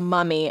actually a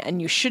mummy, and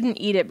you shouldn't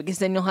eat it because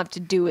then you'll have to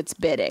do its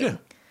bidding. Yeah.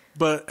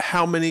 But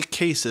how many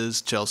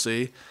cases,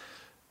 Chelsea,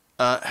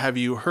 have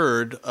you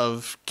heard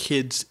of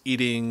kids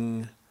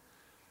eating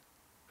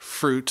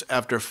fruit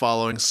after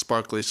following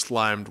sparkly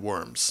slimed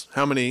worms?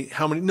 How many?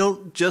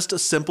 No, just a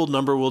simple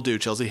number will do,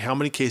 Chelsea. How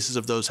many cases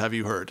of those have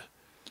you heard?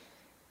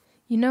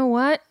 You know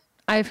what?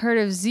 I've heard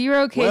of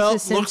 0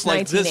 cases since 1985. Looks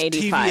like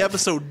this TV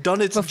episode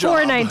done its job. Before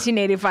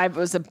 1985, it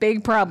was a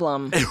big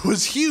problem. It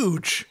was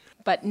huge.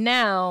 But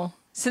now,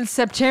 since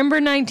September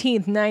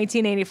 19th,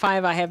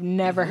 1985, I have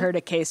never heard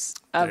a case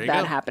of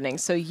that happening.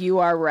 So you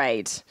are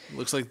right.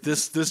 Looks like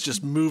this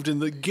just moved in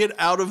the get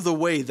out of the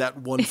way, that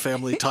one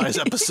Family Ties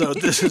episode.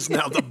 This is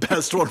now the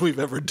best one we've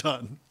ever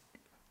done.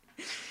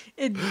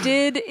 It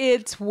did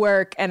its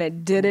work, and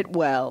it did it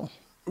well.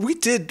 We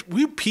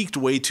peaked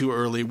way too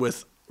early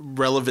with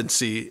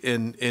relevancy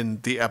in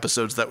the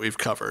episodes that we've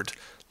covered.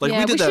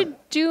 Like, we should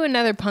do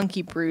another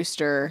Punky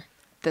Brewster.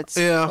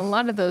 A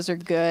lot of those are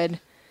good.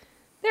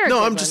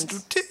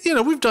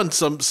 We've done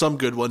some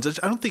good ones.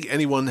 I don't think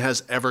anyone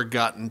has ever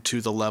gotten to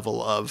the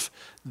level of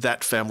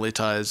that Family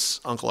Ties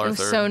Uncle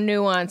Arthur.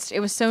 It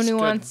was so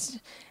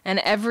nuanced. And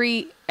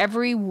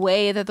every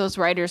way that those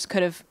writers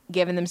could have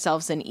given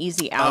themselves an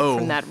easy out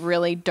from that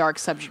really dark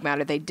subject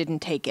matter, they didn't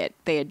take it.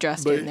 They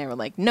addressed it, and they were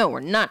like, no, we're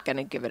not going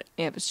to give it.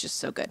 It was just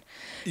so good.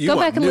 Go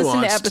back and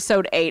listen to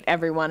episode 8,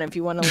 everyone, if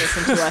you want to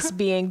listen to us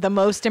being the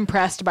most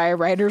impressed by a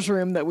writer's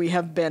room that we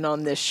have been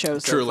on this show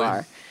so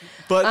far.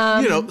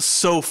 But,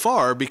 so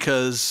far,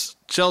 because,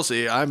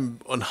 Chelsea, I'm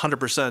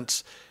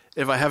 100%,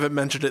 if I haven't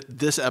mentioned it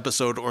this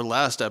episode or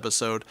last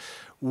episode,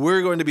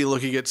 we're going to be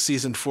looking at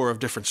season 4 of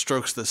Different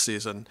Strokes this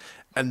season,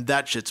 and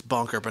that shit's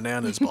bonker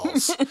bananas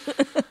balls.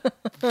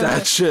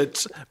 That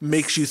shit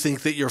makes you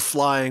think that you're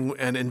flying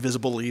and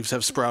invisible leaves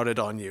have sprouted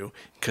on you,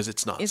 because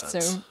it's nonsense.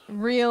 It's a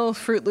real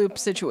Fruit Loop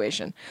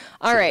situation.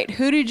 All right,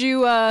 who'd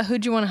you want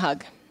to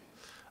hug?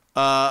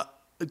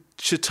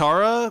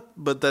 Chitara,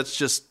 but that's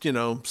just,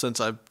 since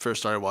I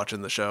first started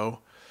watching the show.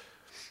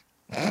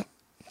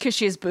 Because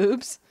she has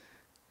boobs?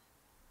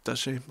 Does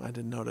she? I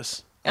didn't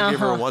notice. I gave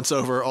her a once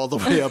over all the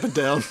way up and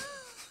down.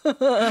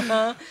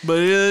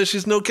 But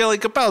she's no Kelly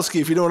Kapowski,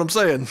 if you know what I'm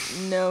saying.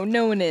 No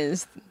one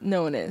is.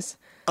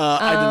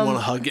 I didn't want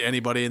to hug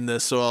anybody in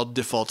this, so I'll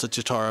default to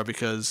Chitara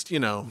because,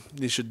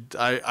 you should.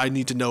 I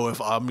need to know if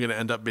I'm going to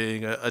end up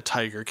being a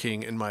Tiger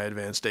King in my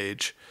advanced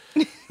age.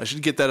 I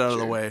should get that out of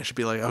the way. I should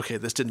be like, okay,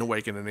 this didn't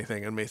awaken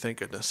anything in me, thank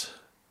goodness.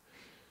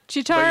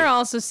 Chitara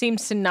also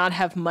seems to not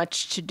have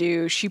much to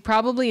do. She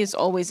probably is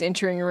always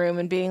entering a room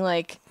and being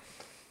like,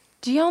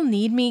 do y'all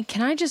need me?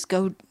 Can I just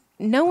go?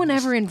 No one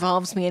ever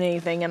involves me in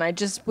anything, and I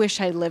just wish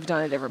I lived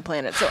on a different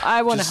planet. So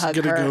I want to hug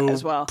her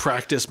as well.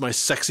 Practice my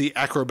sexy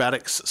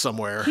acrobatics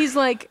somewhere. He's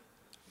like,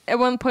 at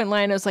one point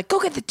Lionel's like, go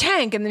get the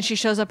tank, and then she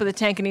shows up with the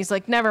tank, and he's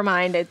like, never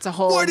mind, it's a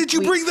whole... Why did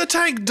you bring the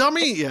tank,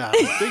 dummy? Yeah,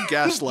 they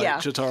gaslight Yeah.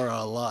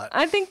 Chitara a lot.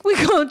 I think we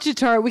call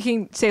Chitara, we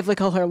can safely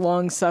call her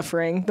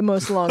long-suffering, the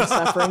most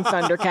long-suffering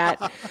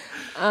Thundercat.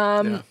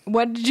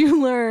 What did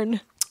you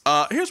learn?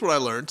 Here's what I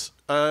learned.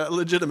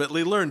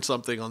 Legitimately learned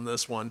something on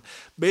this one.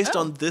 Based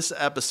on this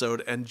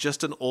episode and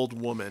Just an Old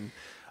Woman,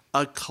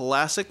 a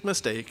classic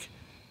mistake,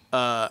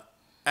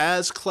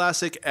 as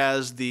classic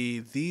as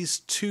these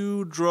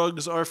two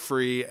drugs are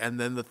free and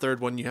then the third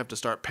one you have to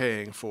start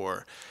paying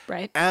for.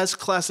 Right. As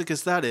classic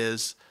as that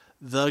is,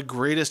 the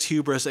greatest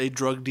hubris a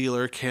drug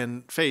dealer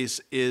can face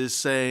is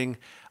saying,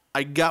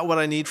 I got what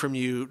I need from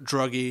you,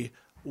 druggie.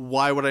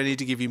 Why would I need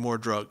to give you more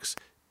drugs?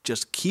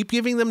 Just keep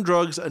giving them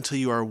drugs until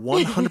you are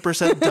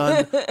 100%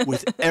 done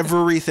with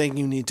everything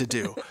you need to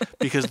do.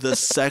 Because the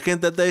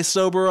second that they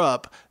sober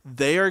up,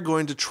 they are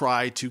going to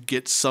try to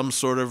get some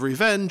sort of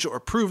revenge or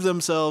prove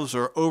themselves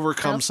or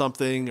overcome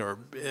something or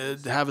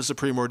have a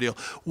supreme ordeal.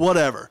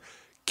 Whatever.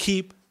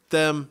 Keep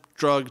them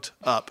drugged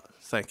up.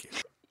 Thank you.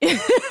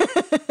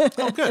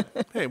 Oh, good.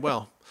 Hey,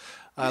 well,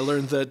 I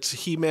learned that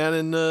He-Man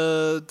and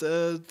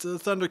the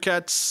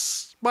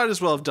Thundercats might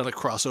as well have done a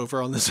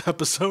crossover on this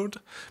episode.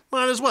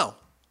 Might as well.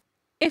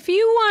 If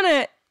you want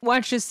to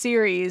watch a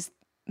series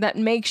that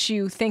makes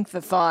you think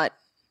the thought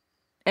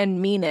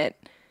and mean it,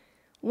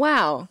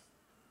 wow,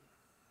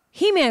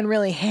 He-Man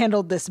really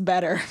handled this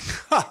better.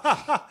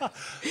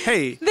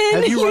 Hey, Then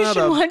have you run out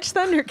should of... watch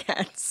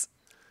Thundercats.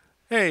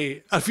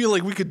 Hey, I feel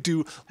like we could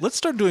do... Let's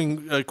start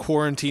doing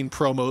quarantine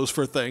promos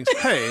for things.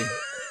 Hey,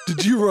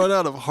 did you run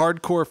out of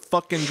hardcore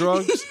fucking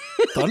drugs?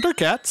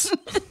 Thundercats.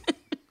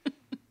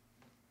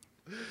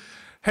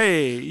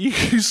 Hey,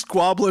 you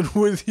squabbling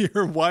with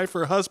your wife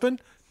or husband?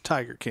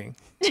 Tiger King.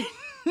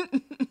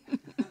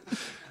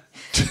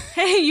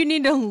 Hey, you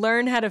need to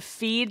learn how to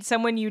feed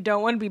someone you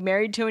don't want to be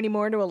married to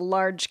anymore to a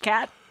large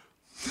cat?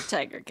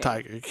 Tiger King.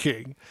 Tiger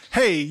King.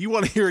 Hey, you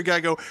want to hear a guy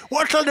go,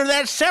 what's under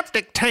that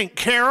septic tank,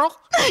 Carol?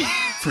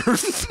 For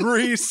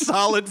 3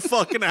 solid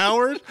fucking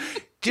hours?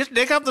 Just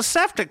dig up the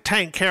septic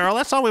tank, Carol.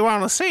 That's all we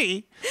want to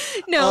see.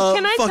 No,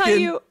 can I tell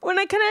you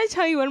can I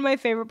tell you one of my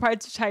favorite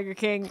parts of Tiger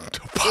King?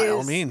 By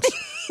all means.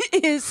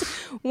 Is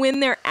when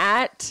they're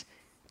at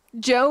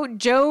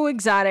Joe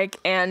Exotic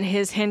and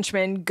his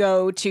henchmen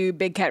go to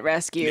Big Cat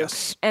Rescue.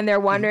 Yes. And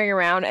they're wandering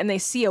around and they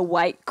see a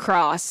white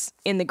cross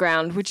in the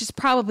ground, which is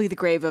probably the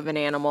grave of an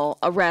animal,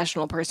 a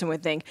rational person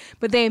would think.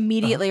 But they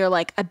immediately are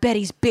like, I bet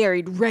he's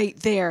buried right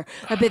there.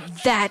 I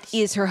bet that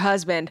is her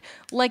husband.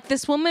 Like,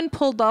 this woman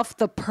pulled off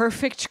the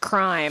perfect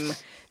crime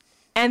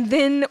and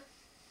then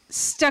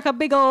stuck a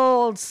big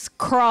old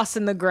cross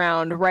in the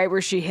ground right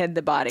where she hid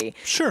the body.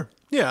 Sure.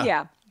 Yeah.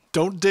 Yeah.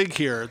 Don't dig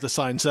here, the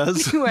sign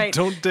says. Right.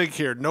 Don't dig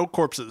here. No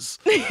corpses.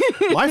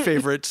 My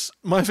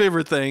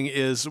favorite thing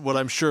is what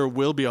I'm sure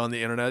will be on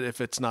the internet if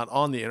it's not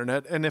on the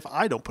internet, and if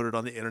I don't put it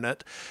on the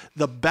internet,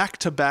 the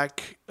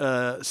back-to-back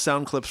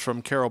sound clips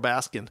from Carol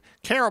Baskins.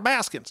 Carol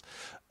Baskins.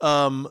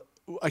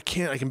 I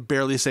can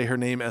barely say her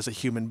name as a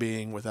human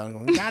being without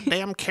going,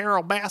 goddamn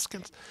Carol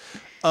Baskins.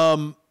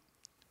 The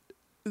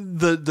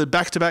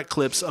back-to-back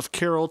clips of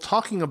Carol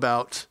talking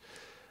about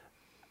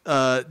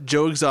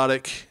Joe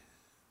Exotic.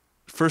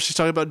 First, she's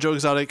talking about Joe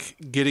Exotic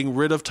getting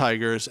rid of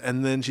tigers,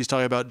 and then she's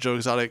talking about Joe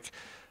Exotic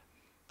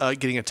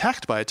getting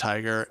attacked by a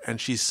tiger. And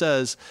she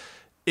says,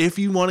 if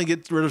you want to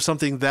get rid of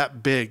something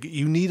that big,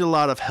 you need a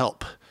lot of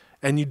help.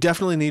 And you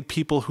definitely need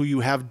people who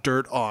you have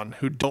dirt on,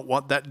 who don't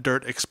want that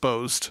dirt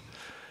exposed.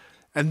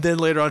 And then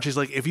later on, she's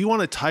like, if you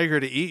want a tiger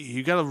to eat,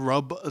 you got to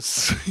rub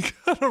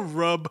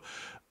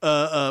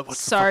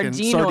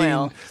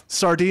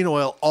sardine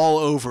oil all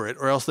over it,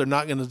 or else they're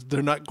not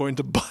going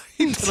to bite.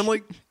 And I'm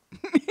like,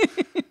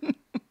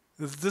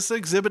 is this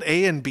exhibit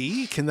A and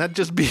B? Can that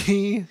just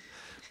be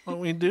what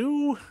we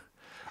do?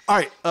 All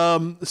right.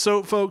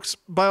 So folks,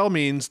 by all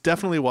means,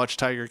 definitely watch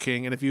Tiger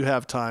King. And if you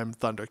have time,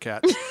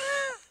 Thundercats.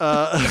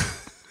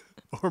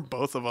 Or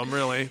both of them,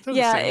 really. They're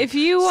the same, if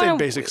you want same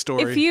basic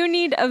story. If you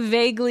need a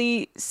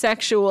vaguely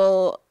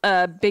sexual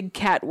big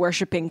cat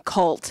worshipping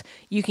cult,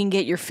 you can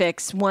get your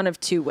fix one of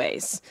two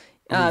ways.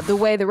 The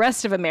way the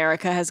rest of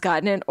America has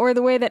gotten it, or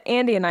the way that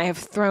Andy and I have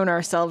thrown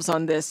ourselves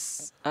on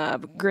this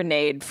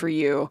grenade for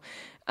you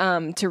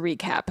to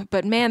recap.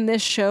 But man,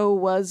 this show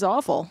was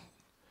awful.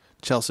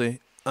 Chelsea,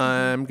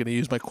 I'm going to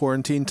use my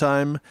quarantine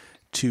time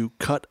to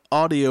cut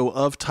audio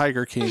of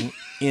Tiger King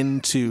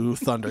into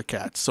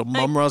Thundercats. So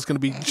Mumra's going to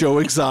be Joe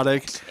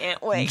Exotic.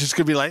 Can't wait. Just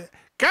going to be like,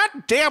 God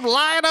damn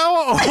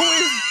Lion-O!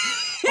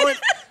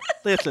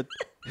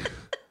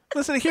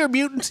 Listen here,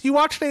 mutants. You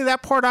watch any of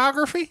that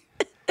pornography?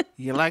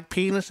 You like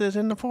penises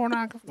in the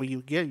pornography? Well,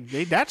 you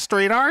ain't that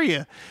straight, are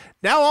you?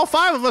 Now all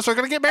 5 of us are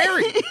going to get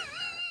married.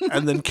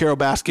 And then Carol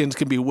Baskins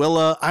can be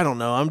Willa. I don't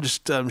know. I'm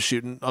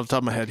shooting off the top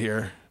of my head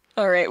here.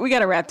 All right, we got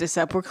to wrap this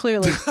up. We're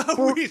clearly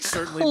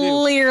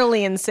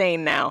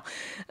insane now.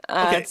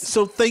 Okay,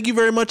 so thank you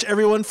very much,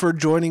 everyone, for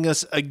joining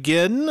us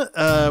again.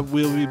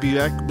 We will be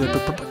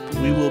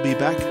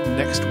back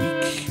next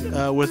week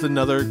with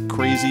another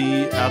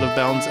crazy out of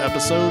bounds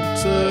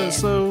episode.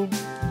 So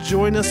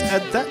join us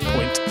at that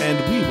point, and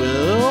we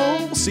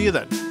will see you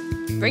then.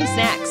 Bring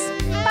snacks.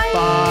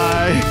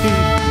 Bye.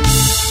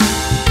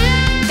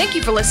 Thank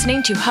you for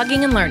listening to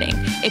Hugging and Learning.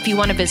 If you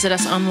want to visit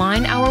us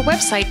online, our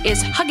website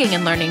is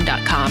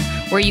huggingandlearning.com,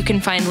 where you can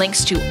find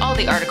links to all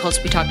the articles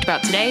we talked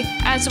about today,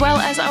 as well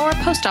as our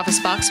post office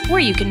box where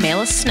you can mail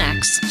us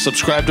snacks.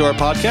 Subscribe to our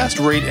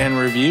podcast, rate and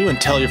review, and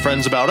tell your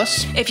friends about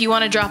us. If you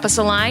want to drop us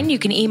a line, you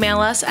can email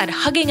us at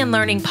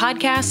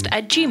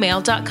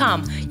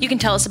huggingandlearningpodcast@gmail.com. You can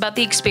tell us about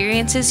the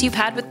experiences you've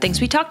had with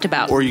things we talked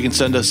about. Or you can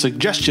send us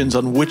suggestions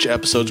on which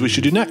episodes we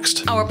should do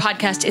next. Our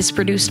podcast is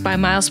produced by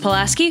Miles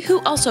Pulaski,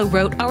 who also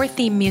wrote our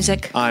theme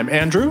music. I'm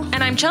Andrew.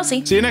 And I'm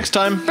Chelsea. See you next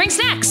time. Bring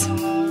snacks!